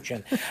watching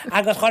chin.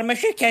 Agus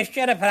hormashi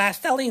kesher a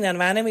prastalin and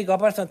man we go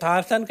for some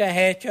toast and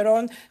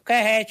on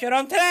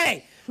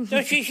tre.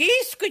 So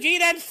she's could you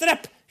and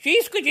strip.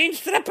 She's could you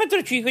strip it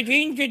or she could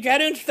you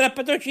gerund strip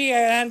it or she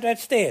and that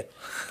stay.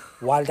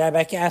 Walda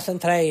beck as an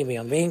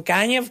treimion. Vín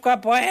ganjaf go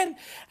poen,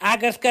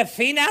 agus go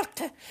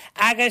finalt,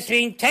 agus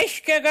vín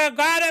teske go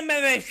garam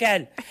a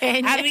vishel.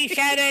 A vi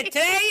share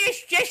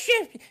treis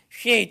jishe,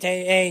 shit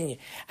ein.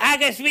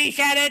 Agus vi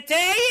share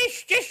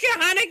treis jishe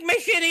hannig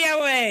mishiri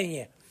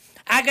awen.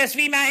 Agus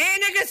vi ma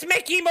agus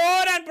Mickey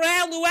Moore and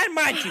Brelu and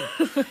Machi.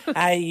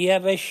 Ay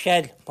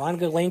vishel, pan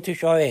go lein to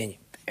show ein.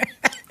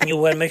 You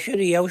were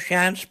mishiri o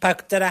shans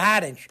pakter a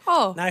harinch.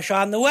 Oh. Na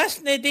shan the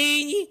west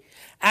nadini.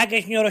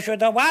 agus ní seo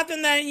do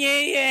bhhadan na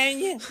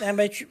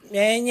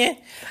Áine,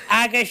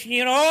 agus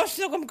ní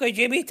rósa gom go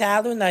débí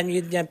talú na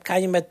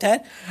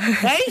caiimete,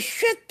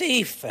 Leise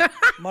tífa,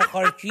 má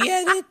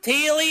chuirtíana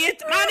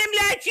téalaíad, manim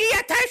letí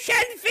a tá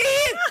sin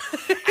fér,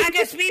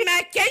 agus bhí me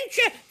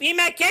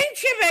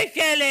cinse bheith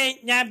fellin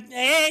na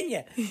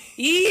Áine.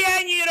 Ní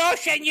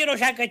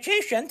rósa go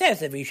té sin, te a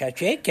bhí se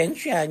té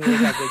cinse, ní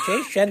go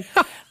té sin.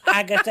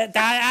 Agus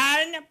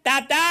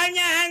dáne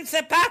han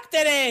sa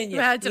pactar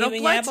Áine. Ní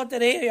nebal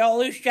ré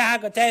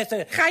olúiste go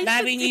testa.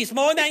 Na bhí níos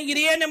mó an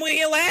gréana mu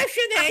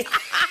leisin é.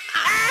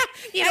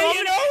 You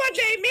know what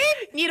I mean?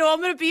 Ní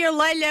romar bír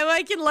le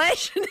leha cin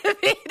leisin a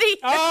bhéí.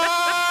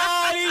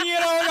 Ní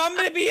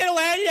romar bír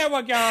le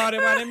leha gar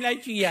manim le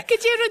tí. Go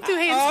dtíar tú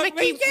héins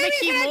me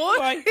mór?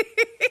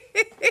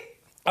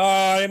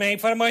 mé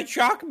for mu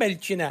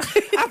seachmiltína.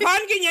 A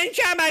fan gin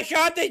se me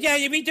seota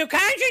de ví tú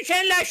caiise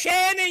sin le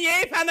séna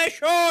é fanna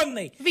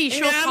seánnaí. Bhí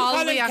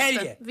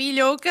seáile. Bhí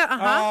leoga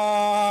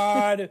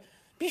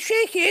Bhí sé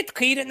chéad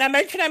cuire na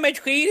meiltena meid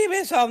cuire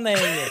bhí sanna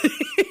Áine.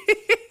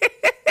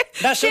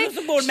 Tá sin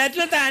sa búr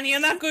medla daíana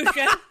nach go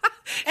sin.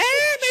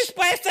 Mis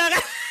puesta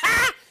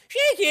sé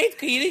chéad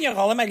cuire an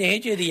chola me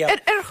léidirí. A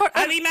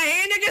bhí me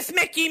héana agus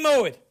Mickey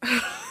mód.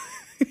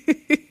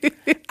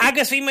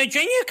 Agus bhí me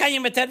Virginia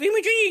caiimete, bhí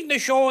me Virginia na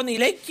seánaí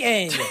le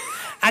Áine.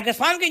 Agus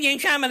fan gan dhéon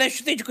seama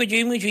leis tíid go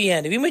dú mu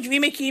dhéana. Bhí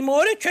me cí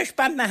móra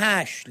tuispan na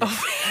háisle.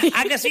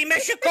 Agus bhí me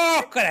se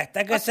cócarat,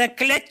 agus a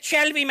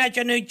clitsel bhí me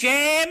genú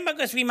jam,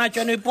 agus bhí me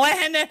genú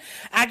buhanna,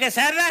 agus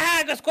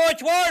arrathe agus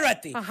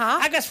cóithhórratí.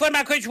 Agus fuair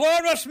me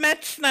cóithhór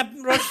rosmets na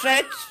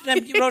rosrets,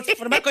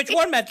 fuair me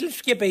cóithhór metal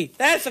skipí.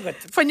 That's a good.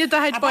 Fanne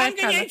da heid buhanna.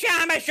 Fan gan dhéon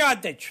seama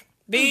seoidid.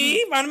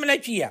 Bhí, fan me le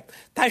tí.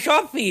 Tá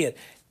seo fír.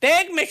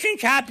 Beg mission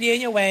chap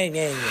líine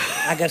bhain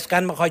agus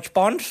gan me chuid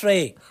bons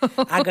ré.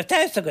 Agus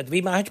testa go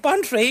bhí me chuid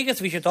bons ré agus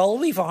bhí sé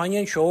dulhí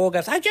fáin seo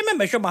agus a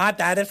me se má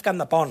daras gan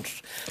na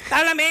bons.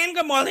 Tá le mén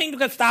go mling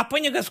go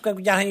stapain agus go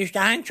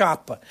dehanstein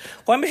chapa.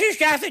 Chu me sé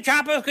steasta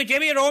chapa go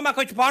Jimmy Roma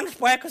chuid bons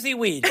buchas í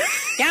bhuiid.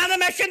 Ceanna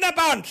me sin na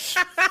bons.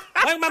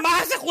 Chuig me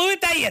más a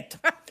chlúid iad.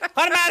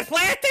 Chur mar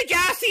fléta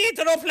deasí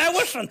ar ó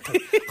fleharsanta.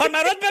 Chur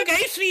mar rud be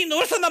géisrí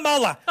nús an na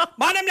molla.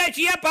 Manim le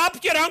tí a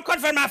babtir an chun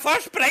for mar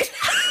first price.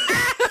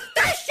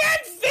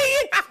 Sin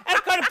fír ar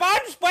chur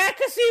bons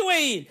buchas í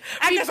bhuiid.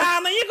 Agus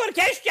ána í gur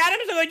ceist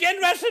dearm go gin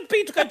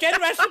recipe go gin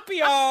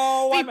recipe ó.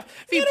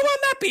 Bhí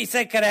me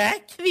písa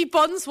correct. Bhí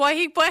bons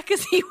waigh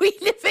buchas í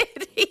bhuiid le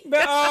féirí.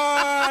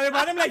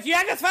 Manim le tí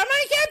agus fan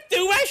mai cheap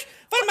dúis.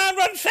 For my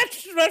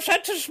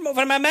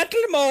for my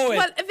metal mo.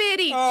 Well,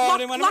 very.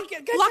 Lock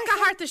a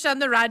heart is on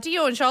the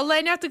radio and shall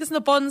line out because the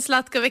bonds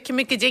lat go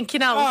make a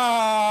jinkin out.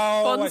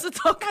 Bonds a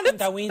talk.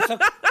 Da win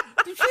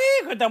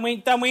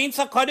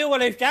so cuddle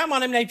well if jam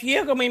on him like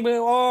here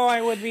I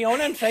would be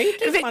on and say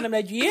on him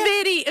like here.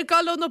 Very a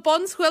gal on the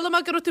bonds well ma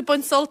go to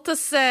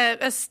bonsultas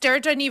a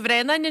stirred Áine Ní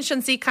Bhreisleain and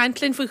shan see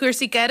cantlin for her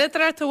cigarette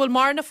there to will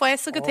mar na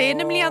foisa go tein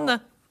him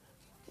lianna.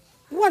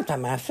 What a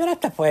master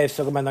at the place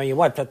so man you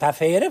what ta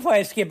fere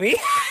for skippy.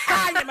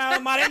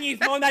 Mar níos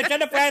mó na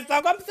sinna press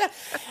agamsa.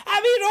 A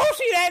bhí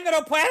Rosie réidir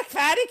ó puir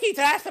ferricí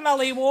trasna a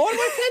lí mór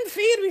wa sin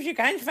fír bhí sé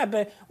caiins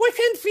febe. Wa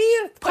sin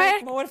fír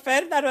puir mór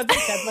fer na rud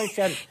mar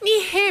sin. Ní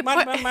hé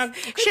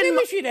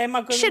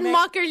sin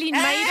magarlín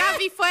meira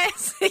bhí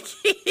foisaí.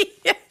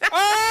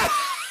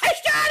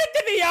 Started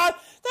to be out.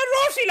 The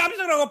Rosie loves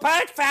the road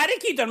park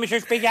ferricí don me se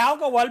speal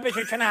go bhil be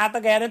se sinna hat a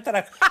gairid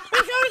tar.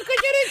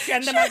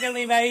 Sin na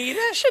magarlín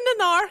meira. Sin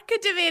an arca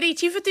de bhéirí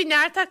tífa tú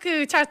neart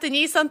acu tarta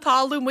níos an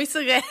talú mu a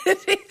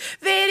gairid.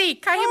 Bhéirí,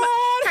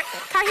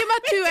 caihima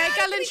tú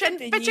egalinn sin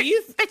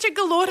bitte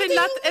golórin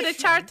lat ar a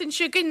chartan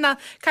siúgan na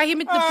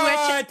caihimid na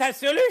buaite. Tá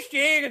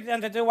suúlúistí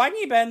an do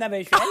bhainní ben a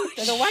bheith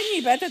sin. Do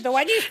bhainní ben, do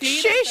bhainní slí.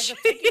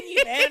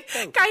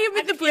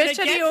 Caihimid na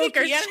buaite í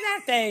ógurt.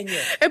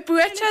 A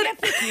buaite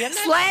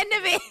sláin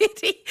a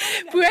bhéirí.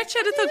 Buaite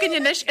a tugan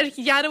inis ar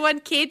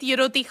jarhain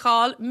 €100 dí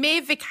cháil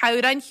mé bhic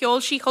harain cheol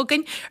sí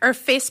chugan ar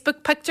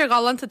Facebook picture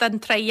galanta den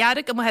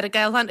treiarrig am ar a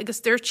gailhan agus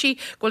dúirtí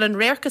ghfuil an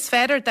réirchas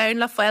féidir dain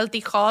le fáil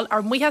dí cháil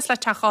ar muhas le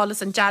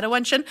teálas an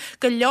jarhain sin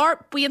go leor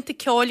buanta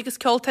ceol agus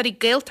ceoltarí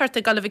gailtart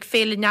a galibh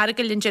féle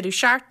nearga lingeú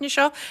seaartna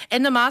seo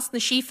ina más na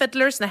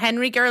She-Fiddlers na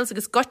Henry Girls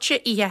agus gotse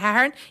ihe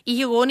hearn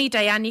ihe óní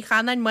Diana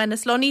Chanan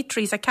Muenas Loni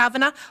Teresa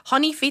Kavanagh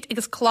Honey Feet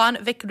agus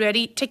Clán Mac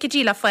Ruairí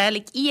ticketí le fáil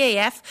ag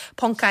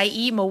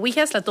EAF.caí má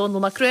wihes le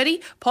Dónall Mac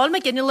Ruairí Paul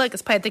McGinnill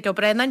agus Peide go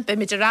Brennan be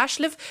midir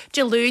ráslih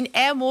de lún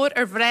mór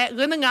ar bhré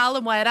gunna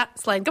ngála muire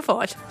slein go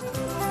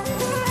fáil.